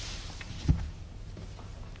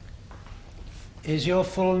 Is your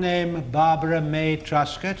full name Barbara May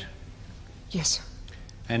Truscott? Yes, sir.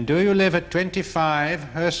 And do you live at 25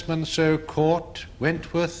 Hurstmansoe Court,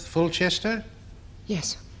 Wentworth, Fulchester? Yes,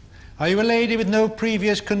 sir. Are you a lady with no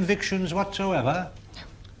previous convictions whatsoever? No.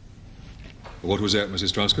 What was that,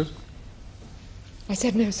 Mrs. Truscott? I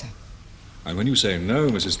said no, sir. And when you say no,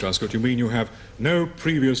 Mrs. Truscott, you mean you have no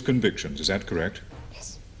previous convictions, is that correct?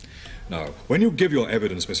 Yes. Now, when you give your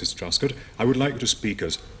evidence, Mrs. Truscott, I would like you to speak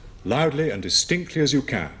as loudly and distinctly as you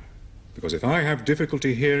can, because if I have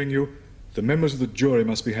difficulty hearing you, the members of the jury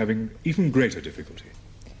must be having even greater difficulty.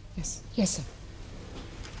 Yes, yes, sir.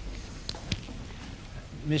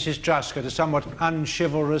 Mrs. Truscott, a somewhat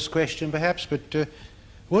unchivalrous question perhaps, but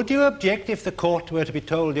would you object if the court were to be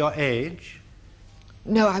told your age?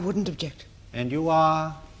 No, I wouldn't object. And you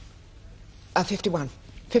are? 51.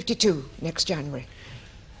 52 next January.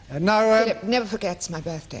 Now, Philip never forgets my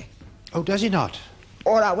birthday. Oh, does he not?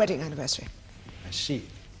 Or our wedding anniversary. I see.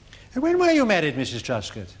 And when were you married, Mrs.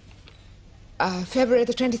 Truscott? February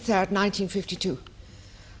the 23rd, 1952.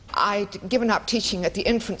 I'd given up teaching at the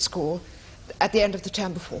infant school at the end of the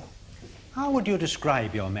term before. How would you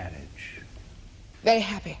describe your marriage? Very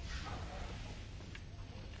happy.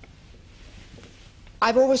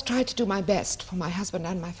 I've always tried to do my best for my husband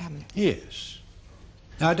and my family. Yes.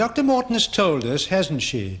 Now, Dr. Morton has told us, hasn't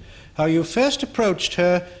she, how you first approached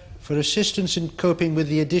her for assistance in coping with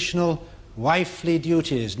the additional wifely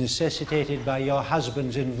duties necessitated by your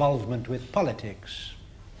husband's involvement with politics.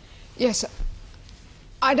 Yes,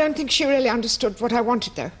 I don't think she really understood what I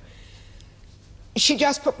wanted, though. She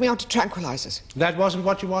just put me onto tranquilizers. That wasn't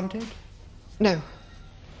what you wanted? No.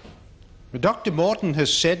 But Dr. Morton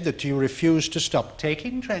has said that you refused to stop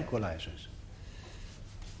taking tranquilizers.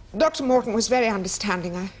 Dr. Morton was very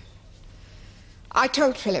understanding. I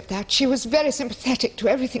told Philip that. She was very sympathetic to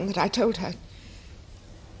everything that I told her.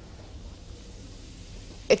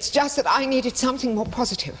 It's just that I needed something more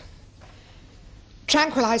positive.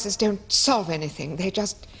 Tranquilizers don't solve anything. They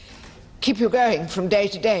just keep you going from day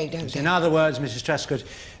to day, don't they? In other words, Mrs. Truscott,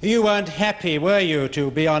 you weren't happy, were you,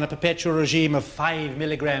 to be on a perpetual regime of 5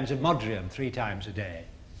 milligrams of Modrium 3 times a day?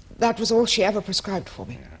 That was all she ever prescribed for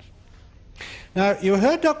me. Yes. Now, you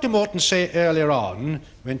heard Dr. Morton say earlier on,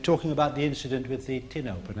 when talking about the incident with the tin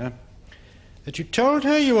opener, that you told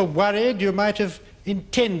her you were worried you might have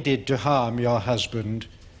intended to harm your husband.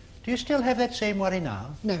 Do you still have that same worry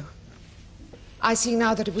now? No. I see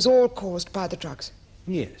now that it was all caused by the drugs.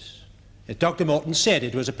 Yes. As Dr. Morton said,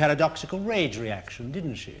 it was a paradoxical rage reaction,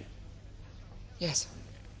 didn't she? Yes.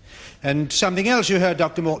 And something else you heard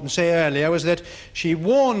Dr. Morton say earlier was that she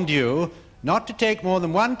warned you not to take more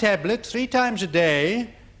than 1 tablet 3 times a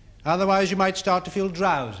day, otherwise you might start to feel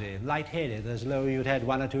drowsy and lightheaded, as though you'd had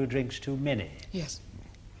 1 or 2 drinks too many. Yes.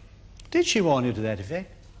 Did she warn you to that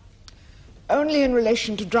effect? Only in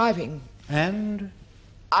relation to driving. And?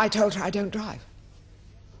 I told her I don't drive.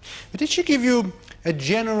 But did she give you a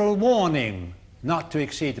general warning not to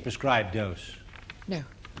exceed the prescribed dose? No.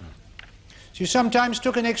 So you sometimes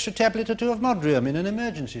took an extra tablet or 2 of Modrium in an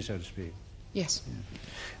emergency, so to speak? Yes.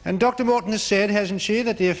 And Dr. Morton has said, hasn't she,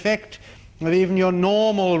 that the effect of even your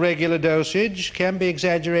normal regular dosage can be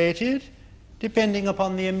exaggerated depending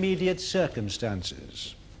upon the immediate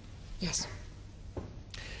circumstances? Yes.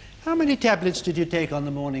 How many tablets did you take on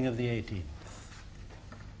the morning of the 18th?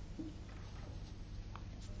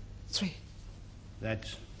 3.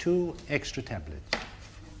 That's 2 extra tablets.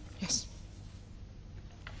 Yes.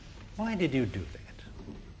 Why did you do that?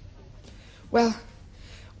 Well,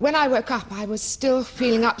 when I woke up, I was still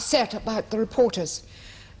feeling upset about the reporters.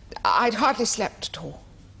 I'd hardly slept at all.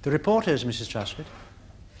 The reporters, Mrs. Truscott?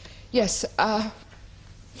 Yes,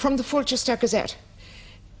 from the Fulchester Gazette.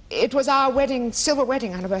 It was our silver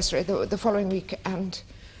wedding anniversary the following week, and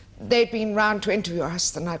they'd been round to interview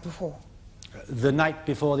us the night before. The night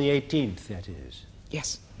before the 18th, that is?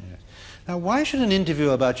 Yes. Yes. Now, why should an interview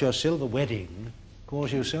about your silver wedding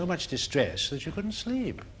cause you so much distress that you couldn't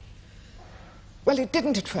sleep? Well, it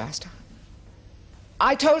didn't at first.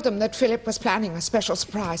 I told them that Philip was planning a special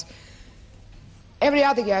surprise. Every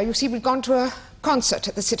other year, you see, we'd gone to a concert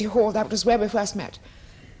at the City Hall. That was where we first met,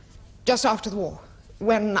 just after the war,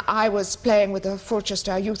 when I was playing with the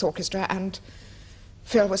Fulchester Youth Orchestra and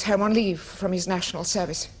Phil was home on leave from his national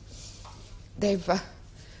service. They've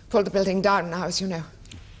pulled the building down now, as you know.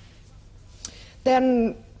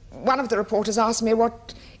 Then one of the reporters asked me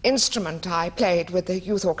what instrument I played with the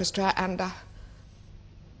youth orchestra, and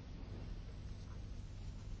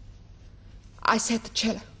I said the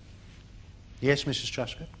cello. Yes, Mrs.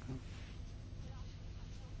 Truscott?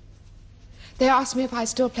 They asked me if I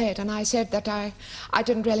still played, and I said that I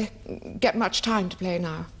didn't really get much time to play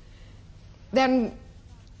now. Then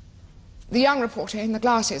the young reporter in the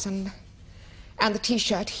glasses and the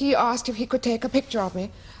T-shirt, he asked if he could take a picture of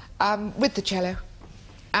me with the cello.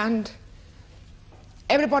 And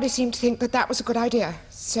everybody seemed to think that that was a good idea.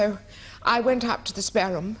 So I went up to the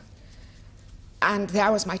spare room, and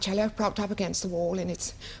there was my cello propped up against the wall in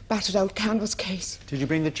its battered old canvas case. Did you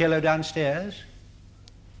bring the cello downstairs?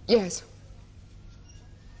 Yes.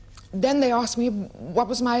 Then they asked me what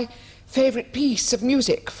was my favourite piece of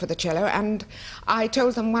music for the cello, and I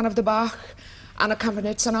told them one of the Bach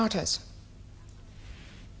unaccompanied sonatas.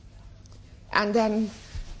 And then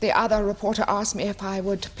the other reporter asked me if I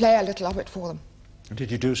would play a little of it for them. Did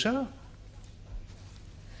you do so?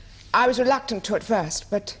 I was reluctant to at first,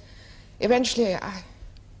 but eventually I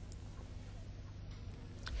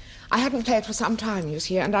hadn't played for some time, you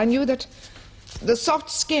see, and I knew that the soft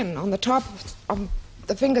skin on the top of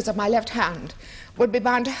the fingers of my left hand would be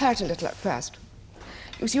bound to hurt a little at first.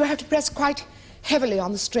 You see, you have to press quite heavily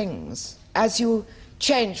on the strings as you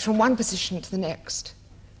change from one position to the next.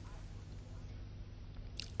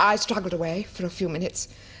 I struggled away for a few minutes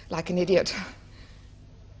like an idiot.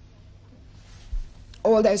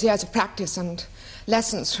 All those years of practice and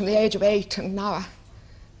lessons from the age of 8, and now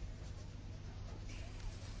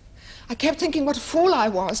I kept thinking what a fool I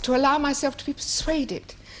was to allow myself to be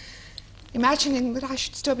persuaded, imagining that I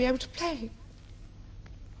should still be able to play.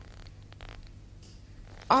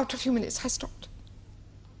 After a few minutes, I stopped.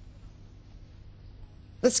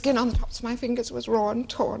 The skin on the tops of my fingers was raw and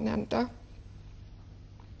torn, and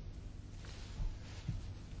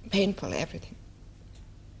painful, everything.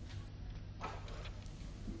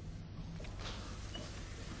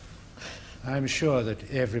 I'm sure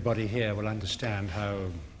that everybody here will understand how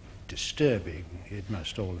disturbing it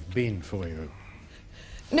must all have been for you.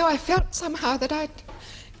 No, I felt somehow that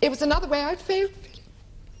it was another way I'd failed.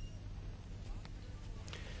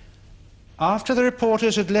 After the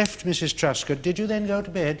reporters had left, Mrs. Truscott, did you then go to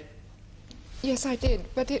bed? Yes, I did,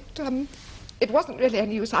 but it wasn't really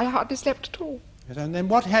any use. I hardly slept at all. Yes, and then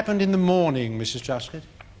what happened in the morning, Mrs. Truscott?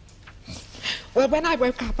 Well, when I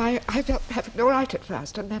woke up, I felt perfectly all right at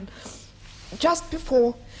first, and then just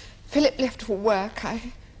before Philip left for work,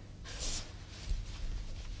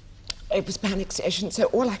 it was panic session, so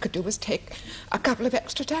all I could do was take a couple of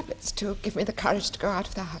extra tablets to give me the courage to go out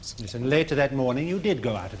of the house. Yes, and later that morning you did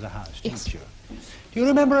go out of the house, yes. Didn't you? Do you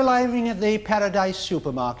remember arriving at the Paradise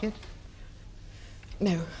supermarket?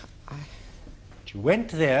 No, You went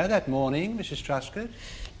there that morning, Mrs. Truscott?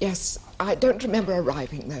 Yes, I don't remember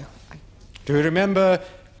arriving, though. Do you remember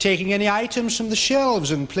taking any items from the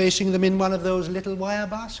shelves and placing them in one of those little wire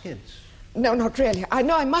baskets? No, not really. I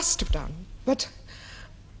know I must have done, but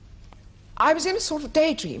I was in a sort of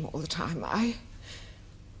daydream all the time.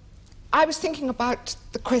 I was thinking about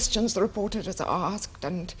the questions the reporters asked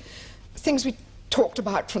and things we talked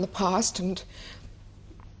about from the past and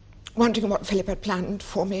wondering what Philippa had planned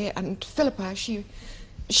for me. And Philippa, she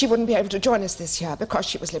wouldn't be able to join us this year because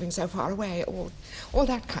she was living so far away, all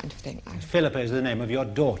that kind of thing. Philippa is the name of your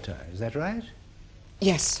daughter, is that right?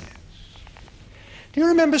 Yes. Do you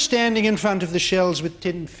remember standing in front of the shells with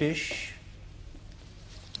tinned fish?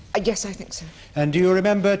 Yes, I think so. And do you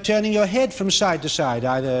remember turning your head from side to side,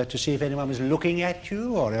 either to see if anyone was looking at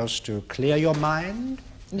you or else to clear your mind?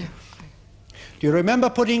 No. Do you remember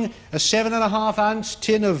putting a 7.5-ounce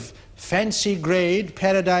tin of fancy grade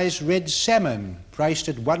Paradise red salmon, priced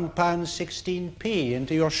at £1.16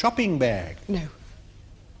 into your shopping bag? No.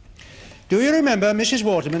 Do you remember Mrs.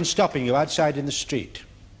 Waterman stopping you outside in the street?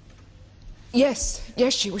 Yes,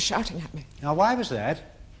 she was shouting at me. Now, why was that?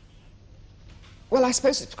 Well, I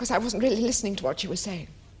suppose it's because I wasn't really listening to what she was saying.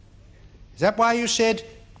 Is that why you said,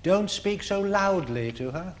 "Don't speak so loudly"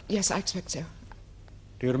 to her? Yes, I expect so.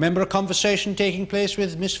 Do you remember a conversation taking place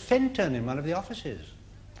with Miss Fenton in one of the offices?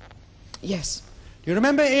 Yes. Do you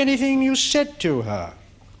remember anything you said to her?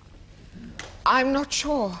 I'm not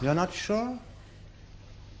sure. You're not sure?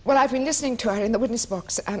 Well, I've been listening to her in the witness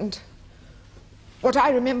box, and what I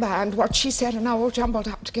remember and what she said are now all jumbled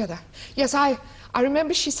up together. Yes, I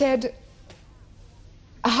remember she said,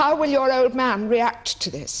 "How will your old man react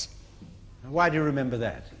to this?" Why do you remember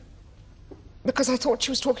that? Because I thought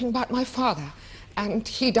she was talking about my father, and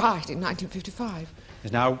he died in 1955.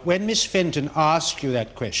 Now, when Miss Fenton asked you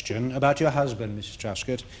that question about your husband, Mrs.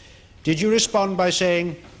 Truscott, did you respond by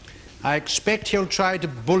saying, "I expect he'll try to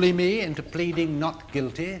bully me into pleading not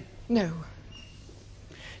guilty"? No.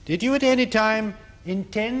 Did you at any time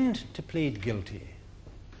intend to plead guilty?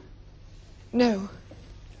 No.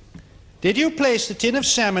 Did you place the tin of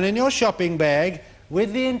salmon in your shopping bag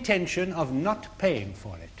with the intention of not paying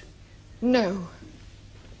for it? No.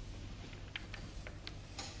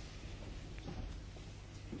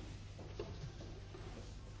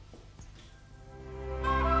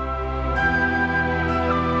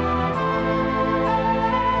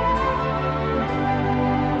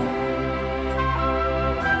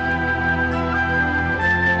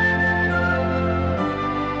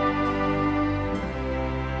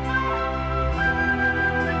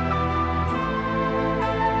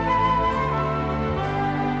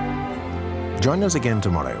 Join us again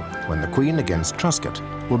tomorrow when the Queen against Truscott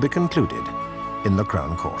will be concluded in the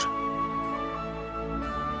Crown Court.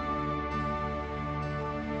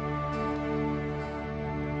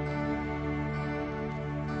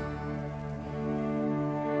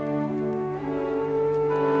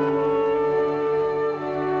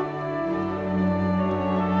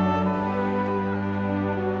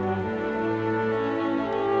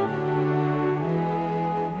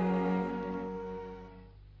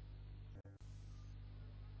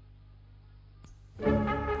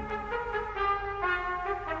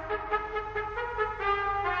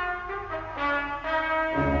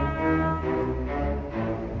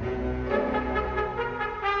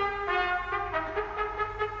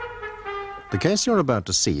 The case you're about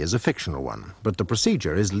to see is a fictional one, but the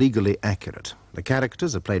procedure is legally accurate. The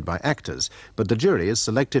characters are played by actors, but the jury is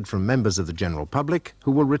selected from members of the general public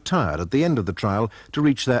who will retire at the end of the trial to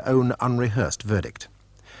reach their own unrehearsed verdict.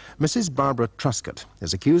 Mrs. Barbara Truscott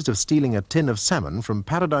is accused of stealing a tin of salmon from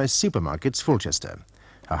Paradise Supermarkets, Fulchester.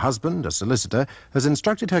 Her husband, a solicitor, has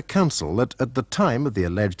instructed her counsel that at the time of the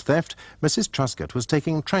alleged theft, Mrs. Truscott was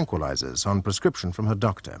taking tranquilizers on prescription from her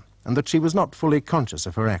doctor, and that she was not fully conscious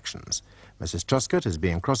of her actions. Mrs. Truscott is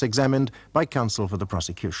being cross-examined by counsel for the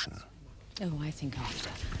prosecution. Oh, I think after.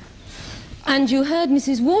 And you heard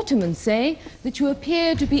Mrs. Waterman say that you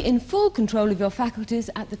appeared to be in full control of your faculties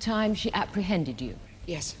at the time she apprehended you.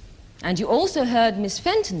 Yes. And you also heard Miss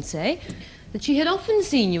Fenton say that she had often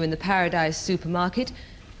seen you in the Paradise Supermarket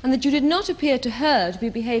and that you did not appear to her to be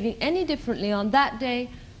behaving any differently on that day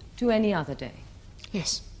to any other day.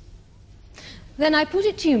 Yes. Then I put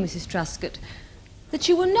it to you, Mrs. Truscott, that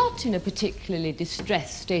you were not in a particularly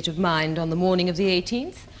distressed state of mind on the morning of the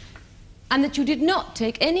 18th, and that you did not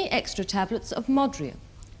take any extra tablets of Modrium.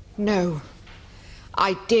 No,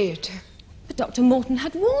 I did. But Dr. Morton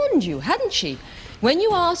had warned you, hadn't she? When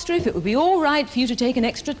you asked her if it would be all right for you to take an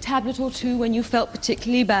extra tablet or two when you felt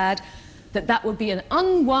particularly bad, that would be an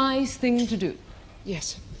unwise thing to do.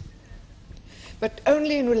 Yes. But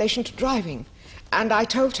only in relation to driving. And I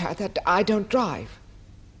told her that I don't drive.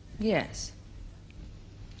 Yes.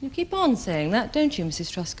 You keep on saying that, don't you, Mrs.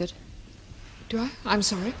 Truscott? Do I? I'm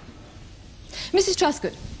sorry. Mrs.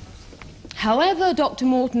 Truscott, However Dr.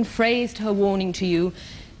 Morton phrased her warning to you,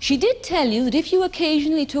 she did tell you that if you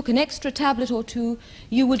occasionally took an extra tablet or two,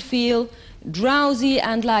 you would feel drowsy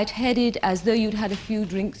and lightheaded, as though you'd had a few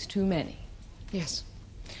drinks too many. Yes.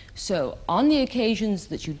 So, on the occasions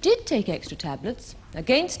that you did take extra tablets,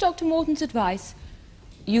 against Dr. Morton's advice,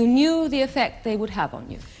 you knew the effect they would have on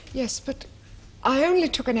you. Yes, but I only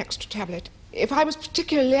took an extra tablet if I was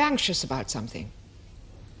particularly anxious about something.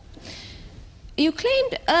 You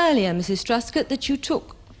claimed earlier, Mrs. Truscott, that you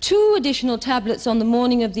took 2 additional tablets on the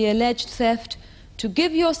morning of the alleged theft to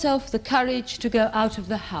give yourself the courage to go out of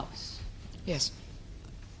the house. Yes.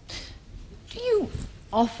 Do you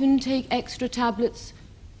often take extra tablets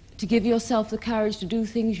to give yourself the courage to do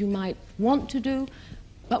things you might want to do,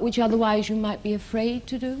 but which otherwise you might be afraid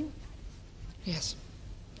to do? Yes.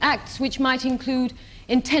 Acts which might include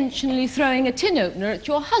intentionally throwing a tin opener at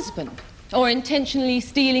your husband, or intentionally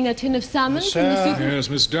stealing a tin of salmon from the soup? Yes,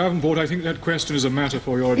 Miss Davenport, I think that question is a matter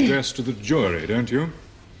for your address to the jury, don't you?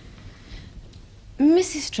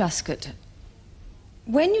 Mrs. Truscott,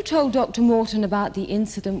 when you told Dr. Morton about the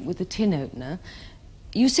incident with the tin opener,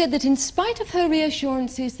 you said that in spite of her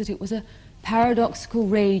reassurances that it was a paradoxical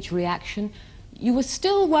rage reaction, you were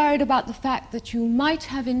still worried about the fact that you might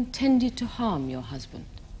have intended to harm your husband.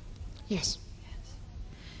 Yes.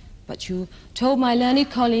 But you told my learned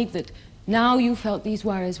colleague that now you felt these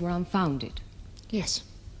worries were unfounded. Yes.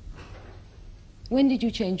 When did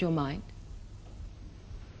you change your mind?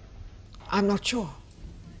 I'm not sure.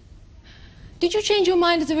 Did you change your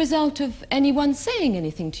mind as a result of anyone saying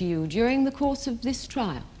anything to you during the course of this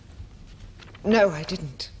trial? No, I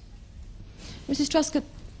didn't. Mrs. Truscott,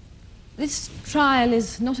 this trial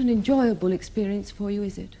is not an enjoyable experience for you,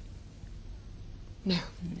 is it? No.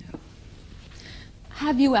 No.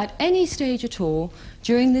 Have you at any stage at all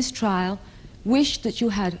during this trial wished that you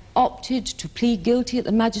had opted to plead guilty at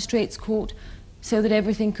the magistrate's court so that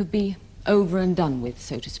everything could be over and done with,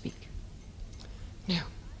 so to speak? No.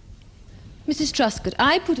 Mrs. Truscott,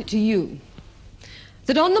 I put it to you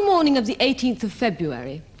that on the morning of the 18th of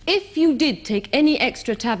February, if you did take any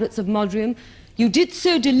extra tablets of Modrium, you did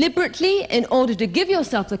so deliberately in order to give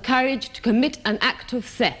yourself the courage to commit an act of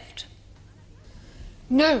theft.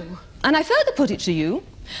 No. And I further put it to you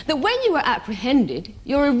that when you were apprehended,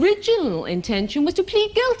 your original intention was to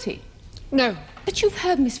plead guilty. No. But you've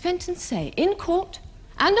heard Miss Fenton say in court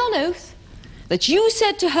and on oath that you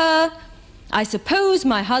said to her, "I suppose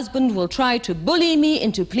my husband will try to bully me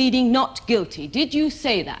into pleading not guilty." Did you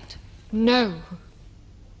say that? No.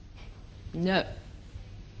 No.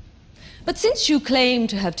 But since you claim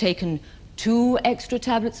to have taken 2 extra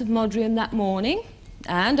tablets of Modrium that morning,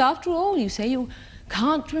 and after all, you say you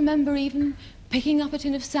can't remember even picking up a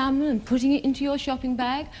tin of salmon and putting it into your shopping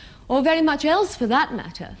bag, or very much else for that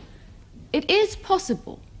matter, it is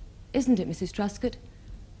possible, isn't it, Mrs. Truscott,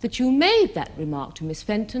 that you made that remark to Miss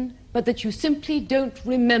Fenton, but that you simply don't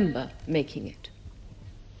remember making it?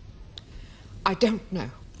 I don't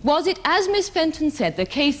know. Was it, as Miss Fenton said, the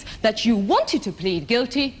case that you wanted to plead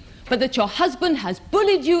guilty, but that your husband has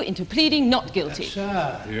bullied you into pleading not guilty?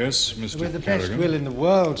 Sir. Yes, Mr. With the Carrigan. best will in the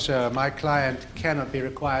world, sir, my client cannot be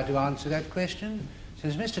required to answer that question.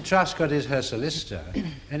 Since Mr. Truscott is her solicitor,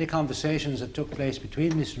 any conversations that took place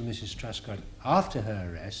between Mr. and Mrs. Truscott after her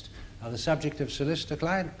arrest are the subject of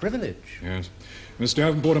solicitor-client privilege. Yes. Miss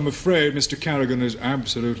Davenport, I'm afraid Mr. Carrigan is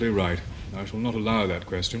absolutely right. I shall not allow that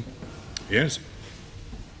question. Yes?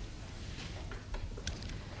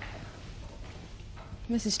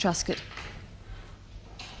 Mrs. Truscott,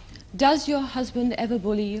 does your husband ever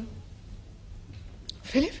bully you?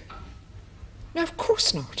 Philip? No, of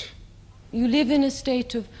course not. You live in a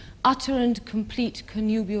state of utter and complete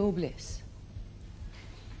connubial bliss.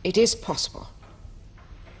 It is possible.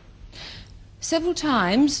 Several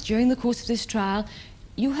times during the course of this trial,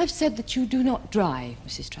 you have said that you do not drive,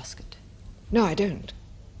 Mrs. Truscott. No, I don't.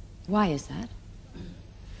 Why is that?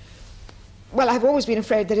 Well, I've always been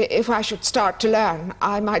afraid that if I should start to learn,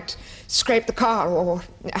 I might scrape the car or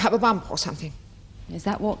have a bump or something. Is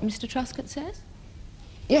that what Mr. Truscott says?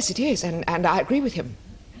 Yes, it is, and I agree with him.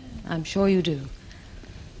 I'm sure you do.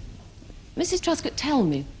 Mrs. Truscott, tell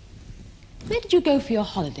me, where did you go for your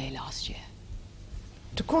holiday last year?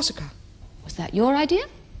 To Corsica. Was that your idea?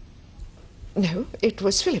 No, it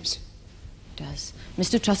was Philip's. Does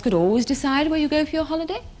Mr. Truscott always decide where you go for your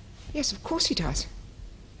holiday? Yes, of course he does.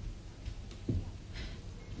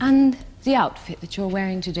 And the outfit that you're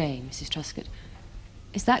wearing today, Mrs. Truscott,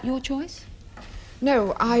 is that your choice?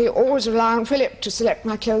 No, I always rely on Philip to select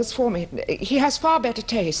my clothes for me. He has far better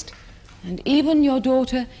taste. And even your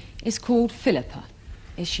daughter is called Philippa,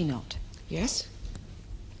 is she not? Yes.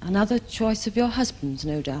 Another choice of your husband's,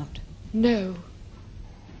 no doubt. No.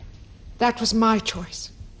 That was my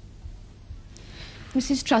choice.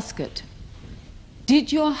 Mrs. Truscott,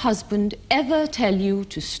 did your husband ever tell you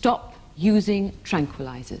to stop using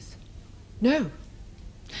tranquilizers? No.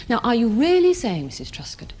 Now, are you really saying, Mrs.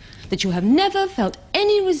 Truscott, that you have never felt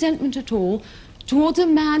any resentment at all towards a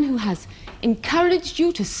man who has encouraged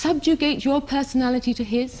you to subjugate your personality to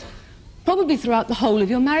his, probably throughout the whole of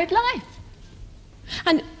your married life,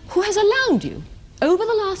 and who has allowed you, over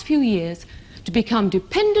the last few years, to become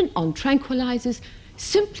dependent on tranquilizers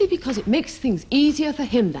simply because it makes things easier for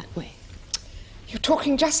him that way? You're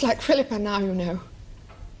talking just like Philippa now, you know.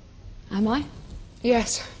 Am I?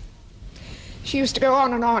 Yes. She used to go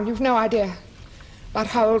on, you've no idea, about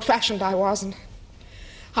how old-fashioned I was and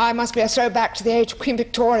how I must be a throwback to the age of Queen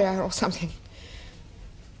Victoria or something.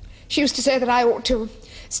 She used to say that I ought to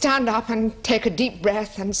stand up and take a deep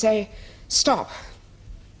breath and say, stop.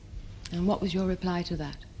 And what was your reply to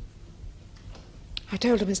that? I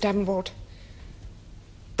told her, Miss Davenport,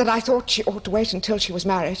 that I thought she ought to wait until she was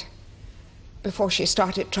married before she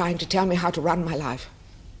started trying to tell me how to run my life.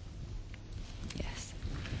 Yes.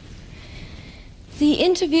 The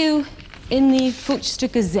interview in the Fulchester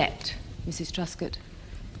Gazette, Mrs. Truscott,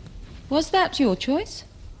 was that your choice?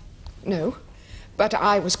 No, but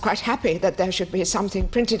I was quite happy that there should be something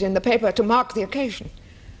printed in the paper to mark the occasion.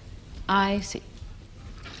 I see.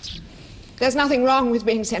 There's nothing wrong with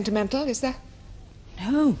being sentimental, is there?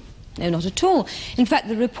 No, no, not at all. In fact,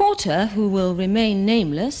 the reporter, who will remain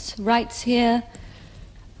nameless, writes here,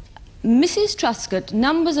 Mrs. Truscott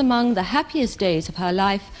numbers among the happiest days of her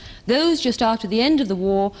life those just after the end of the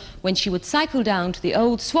war, when she would cycle down to the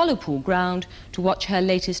old Swallowpool ground to watch her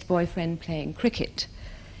latest boyfriend playing cricket.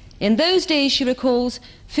 In those days, she recalls,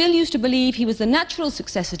 Phil used to believe he was the natural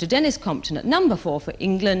successor to Dennis Compton at number 4 for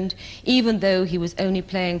England, even though he was only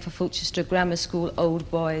playing for Fulchester Grammar School Old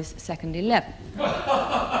Boys Second 11.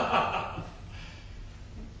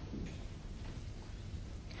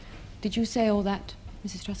 Did you say all that,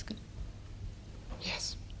 Mrs. Truscott?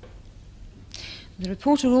 Yes. The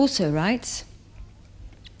reporter also writes,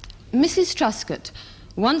 Mrs. Truscott,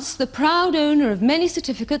 once the proud owner of many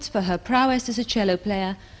certificates for her prowess as a cello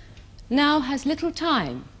player, now has little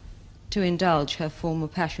time to indulge her former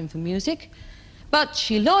passion for music, but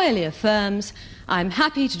she loyally affirms, I'm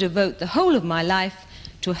happy to devote the whole of my life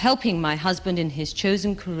to helping my husband in his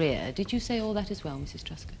chosen career. Did you say all that as well, Mrs.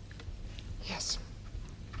 Truscott? Yes.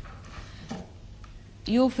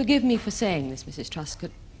 You'll forgive me for saying this, Mrs.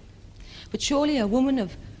 Truscott, but surely a woman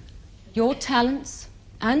of your talents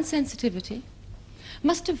and sensitivity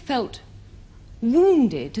must have felt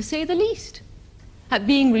wounded, to say the least, at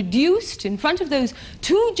being reduced in front of those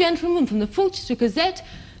two gentlemen from the Fulchester Gazette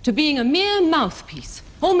to being a mere mouthpiece,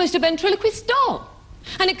 almost a ventriloquist doll,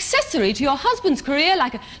 an accessory to your husband's career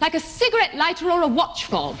like a cigarette lighter or a watch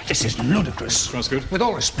fob. This is ludicrous. Truscott. With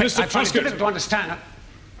all respect, Mr. I find it Truscott. difficult to understand.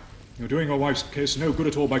 You're doing your wife's case no good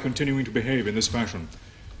at all by continuing to behave in this fashion.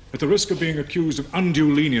 At the risk of being accused of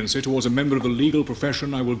undue leniency towards a member of the legal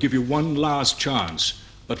profession, I will give you one last chance,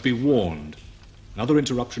 but be warned. Another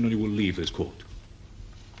interruption and you will leave this court.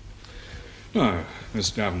 Now, Miss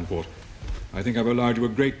Davenport, I think I've allowed you a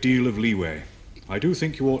great deal of leeway. I do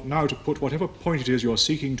think you ought now to put whatever point it is you're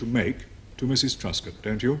seeking to make to Mrs. Truscott,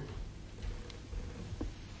 don't you?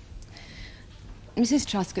 Mrs.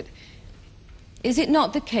 Truscott, is it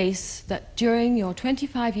not the case that during your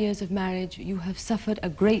 25 years of marriage you have suffered a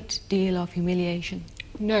great deal of humiliation?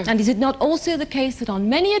 No. And is it not also the case that on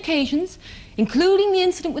many occasions, including the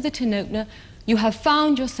incident with the tin opener, you have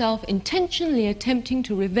found yourself intentionally attempting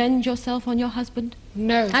to revenge yourself on your husband?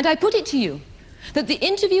 No. And I put it to you that the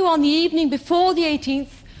interview on the evening before the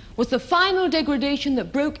 18th was the final degradation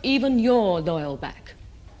that broke even your loyal back.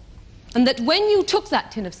 And that when you took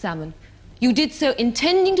that tin of salmon, you did so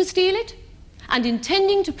intending to steal it and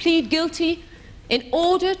intending to plead guilty in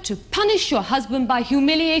order to punish your husband by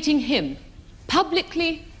humiliating him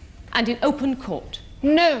publicly and in open court.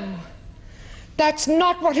 No. That's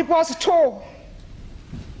not what it was at all.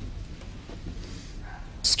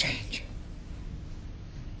 Strange.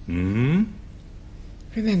 Hmm?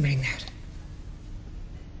 Remembering that.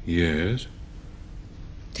 Yes.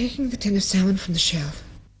 Taking the tin of salmon from the shelf.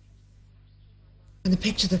 And the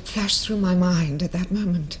picture that flashed through my mind at that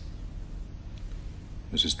moment.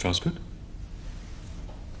 Mrs. Truscott?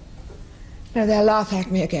 No, they'll laugh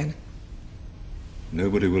at me again.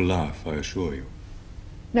 Nobody will laugh, I assure you.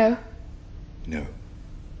 No? No.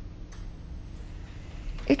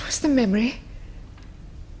 It was the memory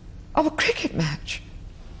of a cricket match.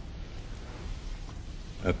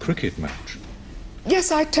 A cricket match?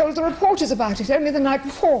 Yes, I told the reporters about it only the night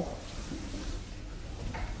before.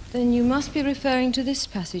 Then you must be referring to this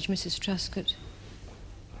passage, Mrs. Truscott.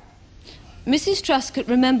 Mrs. Truscott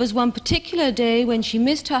remembers one particular day when she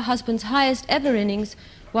missed her husband's highest ever innings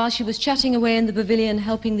while she was chatting away in the pavilion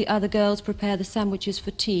helping the other girls prepare the sandwiches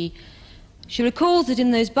for tea. She recalls that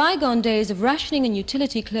in those bygone days of rationing and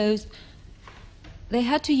utility clothes, they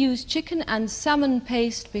had to use chicken and salmon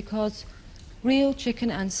paste because real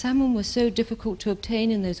chicken and salmon were so difficult to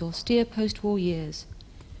obtain in those austere post-war years.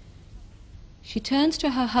 She turns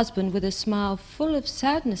to her husband with a smile full of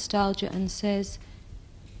sad nostalgia and says,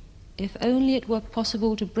 "If only it were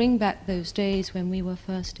possible to bring back those days when we were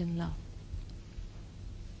first in love."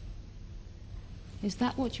 Is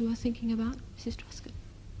that what you were thinking about, Mrs. Truscott?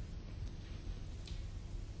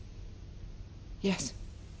 Yes.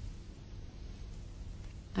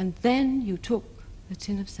 And then you took the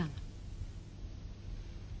tin of salmon.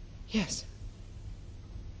 Yes.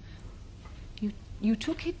 You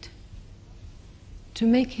took it to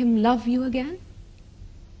make him love you again?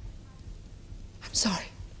 I'm sorry.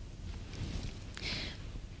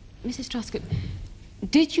 Mrs. Truscott,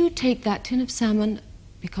 did you take that tin of salmon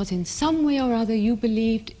because in some way or other you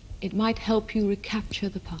believed it might help you recapture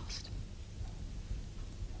the past?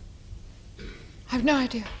 I've no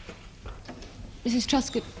idea. Mrs.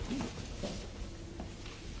 Truscott,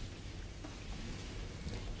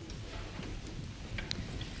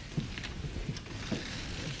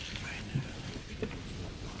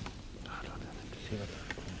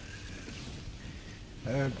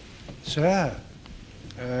 Sir,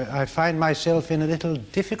 I find myself in a little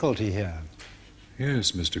difficulty here.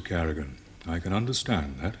 Yes, Mr. Carrigan, I can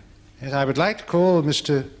understand that. Yes, I would like to call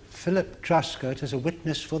Mr. Philip Truscott as a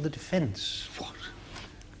witness for the defence. What?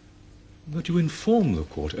 But you informed the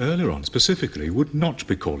court earlier on specifically would not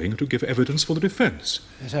be calling to give evidence for the defence.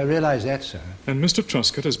 Yes, I realise that, sir. And Mr.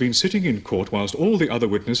 Truscott has been sitting in court whilst all the other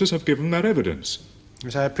witnesses have given their evidence.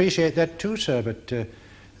 Yes, I appreciate that too, sir, but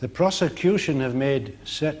the prosecution have made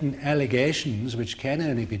certain allegations which can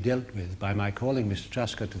only be dealt with by my calling Mr.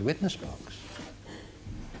 Truscott to the witness box.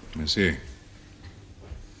 I see.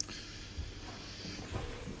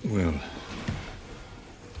 Well,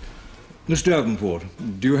 Mr. Davenport,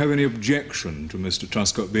 do you have any objection to Mr.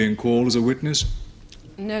 Truscott being called as a witness?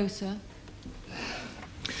 no, sir.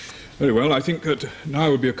 Very well, I think that now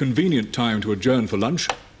would be a convenient time to adjourn for lunch,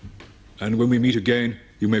 and when we meet again,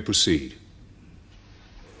 you may proceed.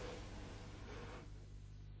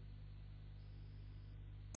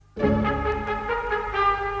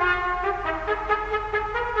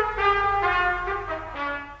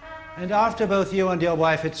 And after both you and your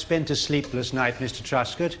wife had spent a sleepless night, Mr.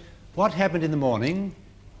 Truscott, what happened in the morning?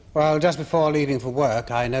 Well, just before leaving for work,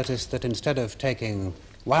 I noticed that instead of taking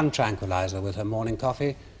one tranquilizer with her morning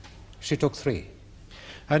coffee, she took 3.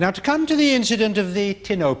 Now, to come to the incident of the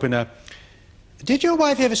tin opener, did your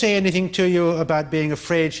wife ever say anything to you about being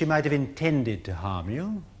afraid she might have intended to harm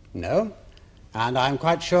you? No, and I'm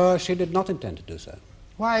quite sure she did not intend to do so.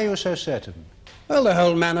 Why are you so certain? Well, the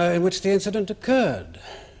whole manner in which the incident occurred.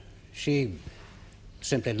 She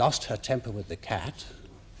simply lost her temper with the cat,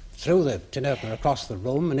 threw the tin opener across the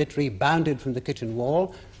room, and it rebounded from the kitchen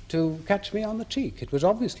wall to catch me on the cheek. It was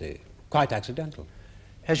obviously quite accidental.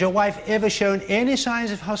 Has your wife ever shown any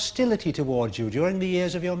signs of hostility towards you during the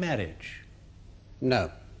years of your marriage?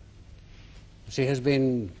 No. She has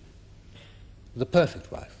been the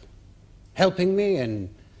perfect wife, helping me in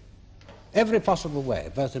every possible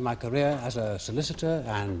way, both in my career as a solicitor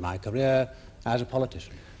and my career as a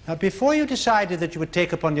politician. Now, before you decided that you would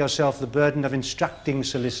take upon yourself the burden of instructing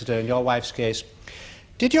solicitor in your wife's case,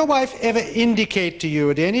 did your wife ever indicate to you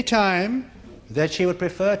at any time that she would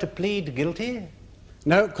prefer to plead guilty?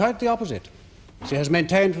 No, quite the opposite. She has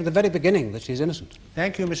maintained from the very beginning that she's innocent.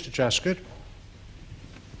 Thank you, Mr. Truscott.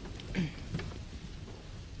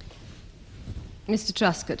 Mr.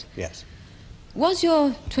 Truscott. Yes. Was your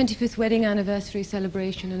 25th wedding anniversary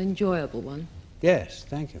celebration an enjoyable one? Yes,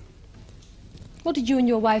 thank you. What did you and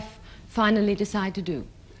your wife finally decide to do?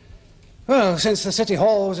 Well, since the City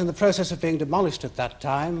Hall was in the process of being demolished at that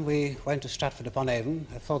time, we went to Stratford-upon-Avon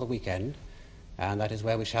for the weekend, and that is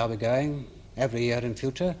where we shall be going every year in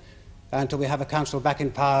future, until we have a council back in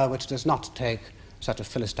power which does not take such a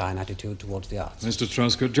Philistine attitude towards the arts. Mr.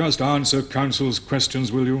 Truscott, just answer council's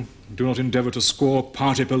questions, will you? Do not endeavour to score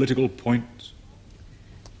party political points.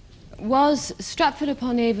 Was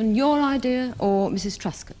Stratford-upon-Avon your idea or Mrs.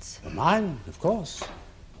 Truscott's? Mine, of course.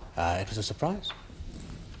 It was a surprise.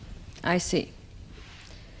 I see.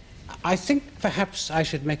 I think perhaps I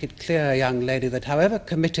should make it clear, young lady, that however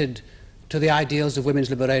committed to the ideals of women's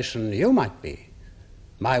liberation you might be,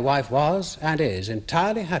 my wife was and is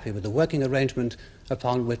entirely happy with the working arrangement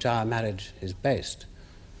upon which our marriage is based.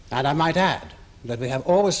 And I might add that we have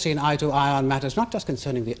always seen eye to eye on matters not just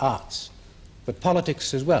concerning the arts, but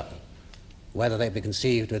politics as well, whether they be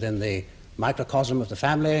conceived within the microcosm of the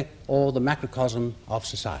family or the macrocosm of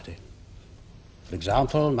society. For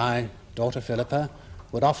example, my daughter Philippa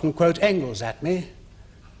would often quote Engels at me: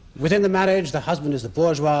 within the marriage, the husband is the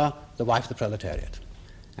bourgeois, the wife the proletariat.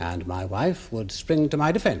 And my wife would spring to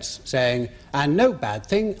my defense, saying, and no bad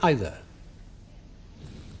thing either.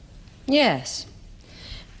 Yes.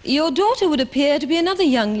 Your daughter would appear to be another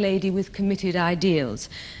young lady with committed ideals.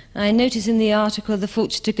 I notice in the article the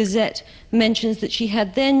Volksste Gazette mentions that she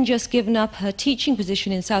had then just given up her teaching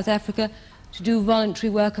position in South Africa to do voluntary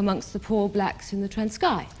work amongst the poor blacks in the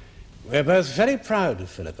Transkei. We're both very proud of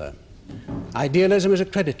Philippa. Idealism is a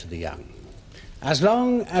credit to the young, as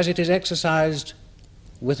long as it is exercised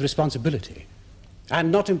with responsibility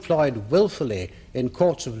and not employed willfully in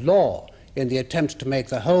courts of law in the attempt to make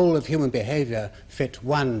the whole of human behavior fit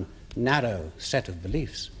one narrow set of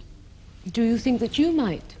beliefs. Do you think that you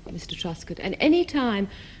might, Mr. Truscott, at any time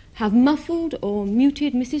have muffled or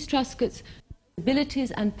muted Mrs. Truscott's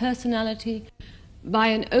abilities and personality by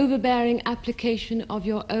an overbearing application of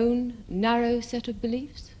your own narrow set of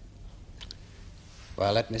beliefs?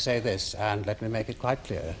 Well, let me say this, and let me make it quite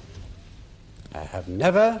clear. I have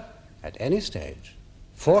never, at any stage,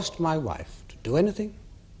 forced my wife to do anything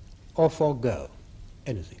or forego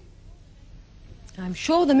anything. I'm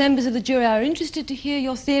sure the members of the jury are interested to hear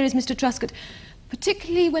your theories, Mr. Truscott,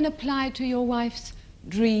 particularly when applied to your wife's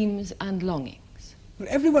dreams and longings. Well,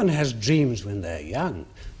 everyone has dreams when they're young.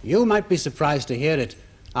 You might be surprised to hear it.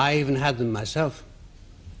 I even had them myself.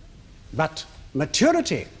 But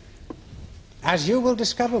maturity, as you will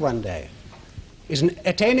discover one day, is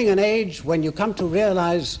attaining an age when you come to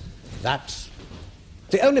realize that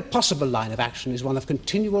the only possible line of action is one of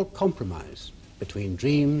continual compromise between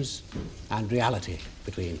dreams and reality,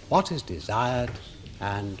 between what is desired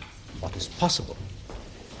and what is possible.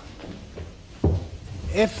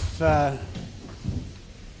 If there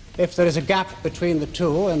is a gap between the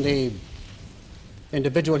two and the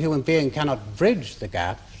individual human being cannot bridge the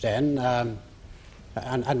gap, then,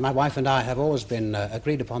 and my wife and I have always been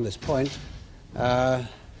agreed upon this point,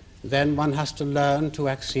 then one has to learn to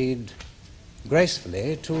accede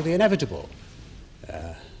gracefully to the inevitable.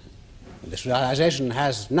 This realization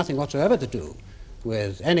has nothing whatsoever to do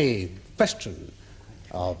with any question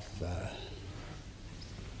of...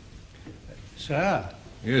 Sir?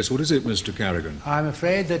 Yes, what is it, Mr. Carrigan? I'm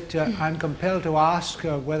afraid that I'm compelled to ask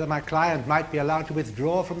whether my client might be allowed to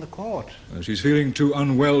withdraw from the court. She's feeling too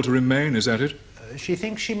unwell to remain, is that it? She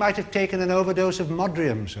thinks she might have taken an overdose of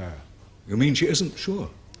Modrium, sir. You mean she isn't sure?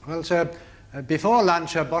 Well, sir, before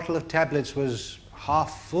lunch her bottle of tablets was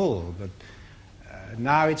half full, but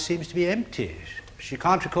now it seems to be empty. She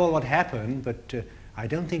can't recall what happened, but I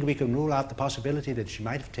don't think we can rule out the possibility that she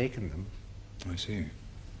might have taken them. I see.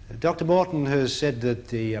 Dr. Morton has said that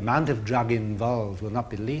the amount of drug involved will not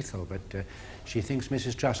be lethal, but she thinks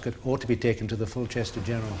Mrs. Truscott ought to be taken to the Fulchester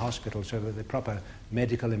General Hospital so that the proper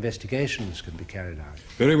medical investigations can be carried out.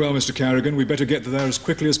 Very well, Mr. Carrigan. We'd better get there as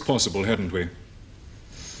quickly as possible, hadn't we?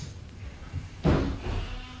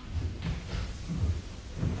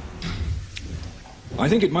 I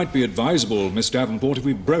think it might be advisable, Miss Davenport, if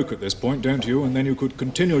we broke at this point, don't you? And then you could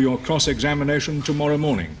continue your cross-examination tomorrow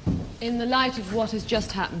morning. In the light of what has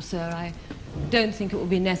just happened, sir, I don't think it will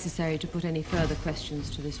be necessary to put any further questions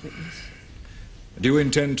to this witness. Do you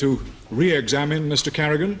intend to re-examine Mr.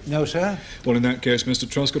 Carrigan? No, sir. Well, in that case, Mr.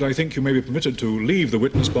 Truscott, I think you may be permitted to leave the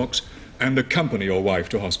witness box and accompany your wife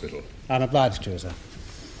to hospital. I'm obliged to, sir.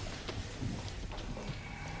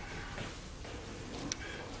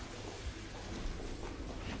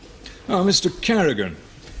 Ah, Mr. Carrigan,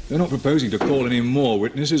 you're not proposing to call any more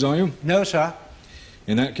witnesses, are you? No, sir.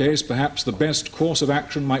 In that case, perhaps the best course of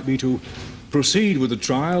action might be to proceed with the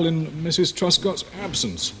trial in Mrs. Truscott's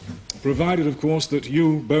absence, provided, of course, that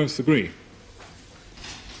you both agree.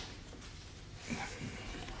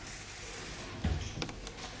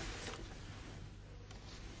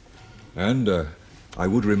 And I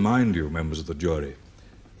would remind you, members of the jury,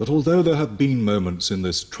 that although there have been moments in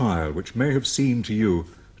this trial which may have seemed to you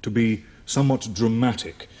to be somewhat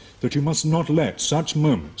dramatic, that you must not let such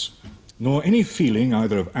moments, nor any feeling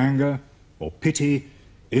either of anger or pity,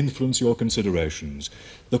 influence your considerations.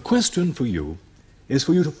 The question for you is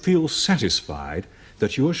for you to feel satisfied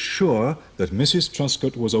that you are sure that Mrs.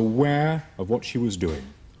 Truscott was aware of what she was doing,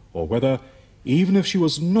 or whether, even if she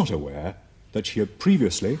was not aware, that she had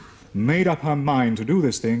previously made up her mind to do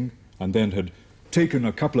this thing and then had taken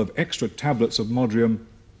a couple of extra tablets of Modrium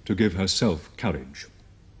to give herself courage.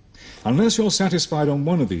 Unless you're satisfied on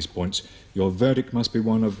one of these points, your verdict must be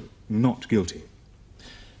one of not guilty.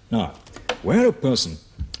 Now, where a person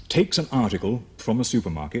takes an article from a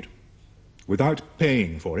supermarket without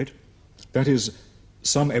paying for it, that is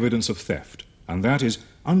some evidence of theft, and that is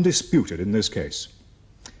undisputed in this case.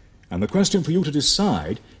 And the question for you to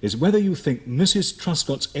decide is whether you think Mrs.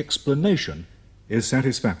 Truscott's explanation is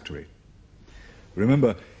satisfactory.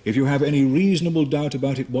 Remember, if you have any reasonable doubt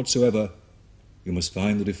about it whatsoever, you must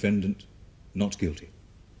find the defendant not guilty.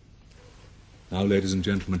 Now, ladies and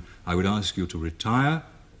gentlemen, I would ask you to retire,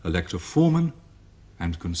 elect a foreman,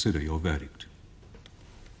 and consider your verdict.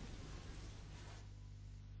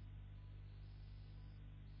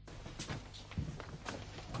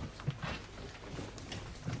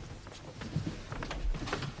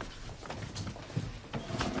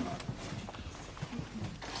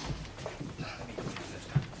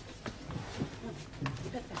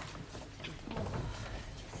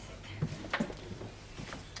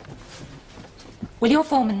 Will your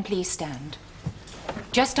foreman please stand?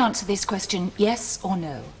 Just answer this question, yes or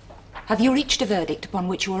no. Have you reached a verdict upon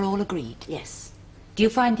which you are all agreed? Yes. Do you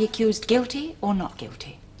find the accused guilty or not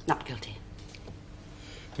guilty? Not guilty.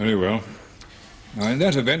 Very well. Now, in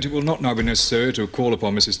that event, it will not now be necessary to call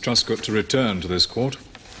upon Mrs. Truscott to return to this court.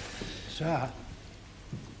 Sir?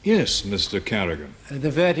 Yes, Mr. Carrigan. The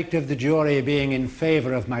verdict of the jury being in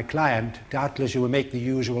favour of my client, doubtless you will make the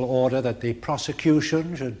usual order that the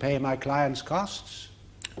prosecution should pay my client's costs?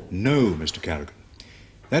 No, Mr. Carrigan.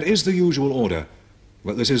 That is the usual order,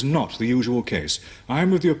 but this is not the usual case. I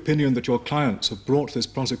am of the opinion that your clients have brought this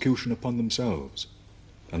prosecution upon themselves,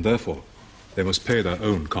 and therefore they must pay their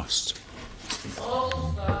own costs. All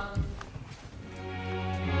stand.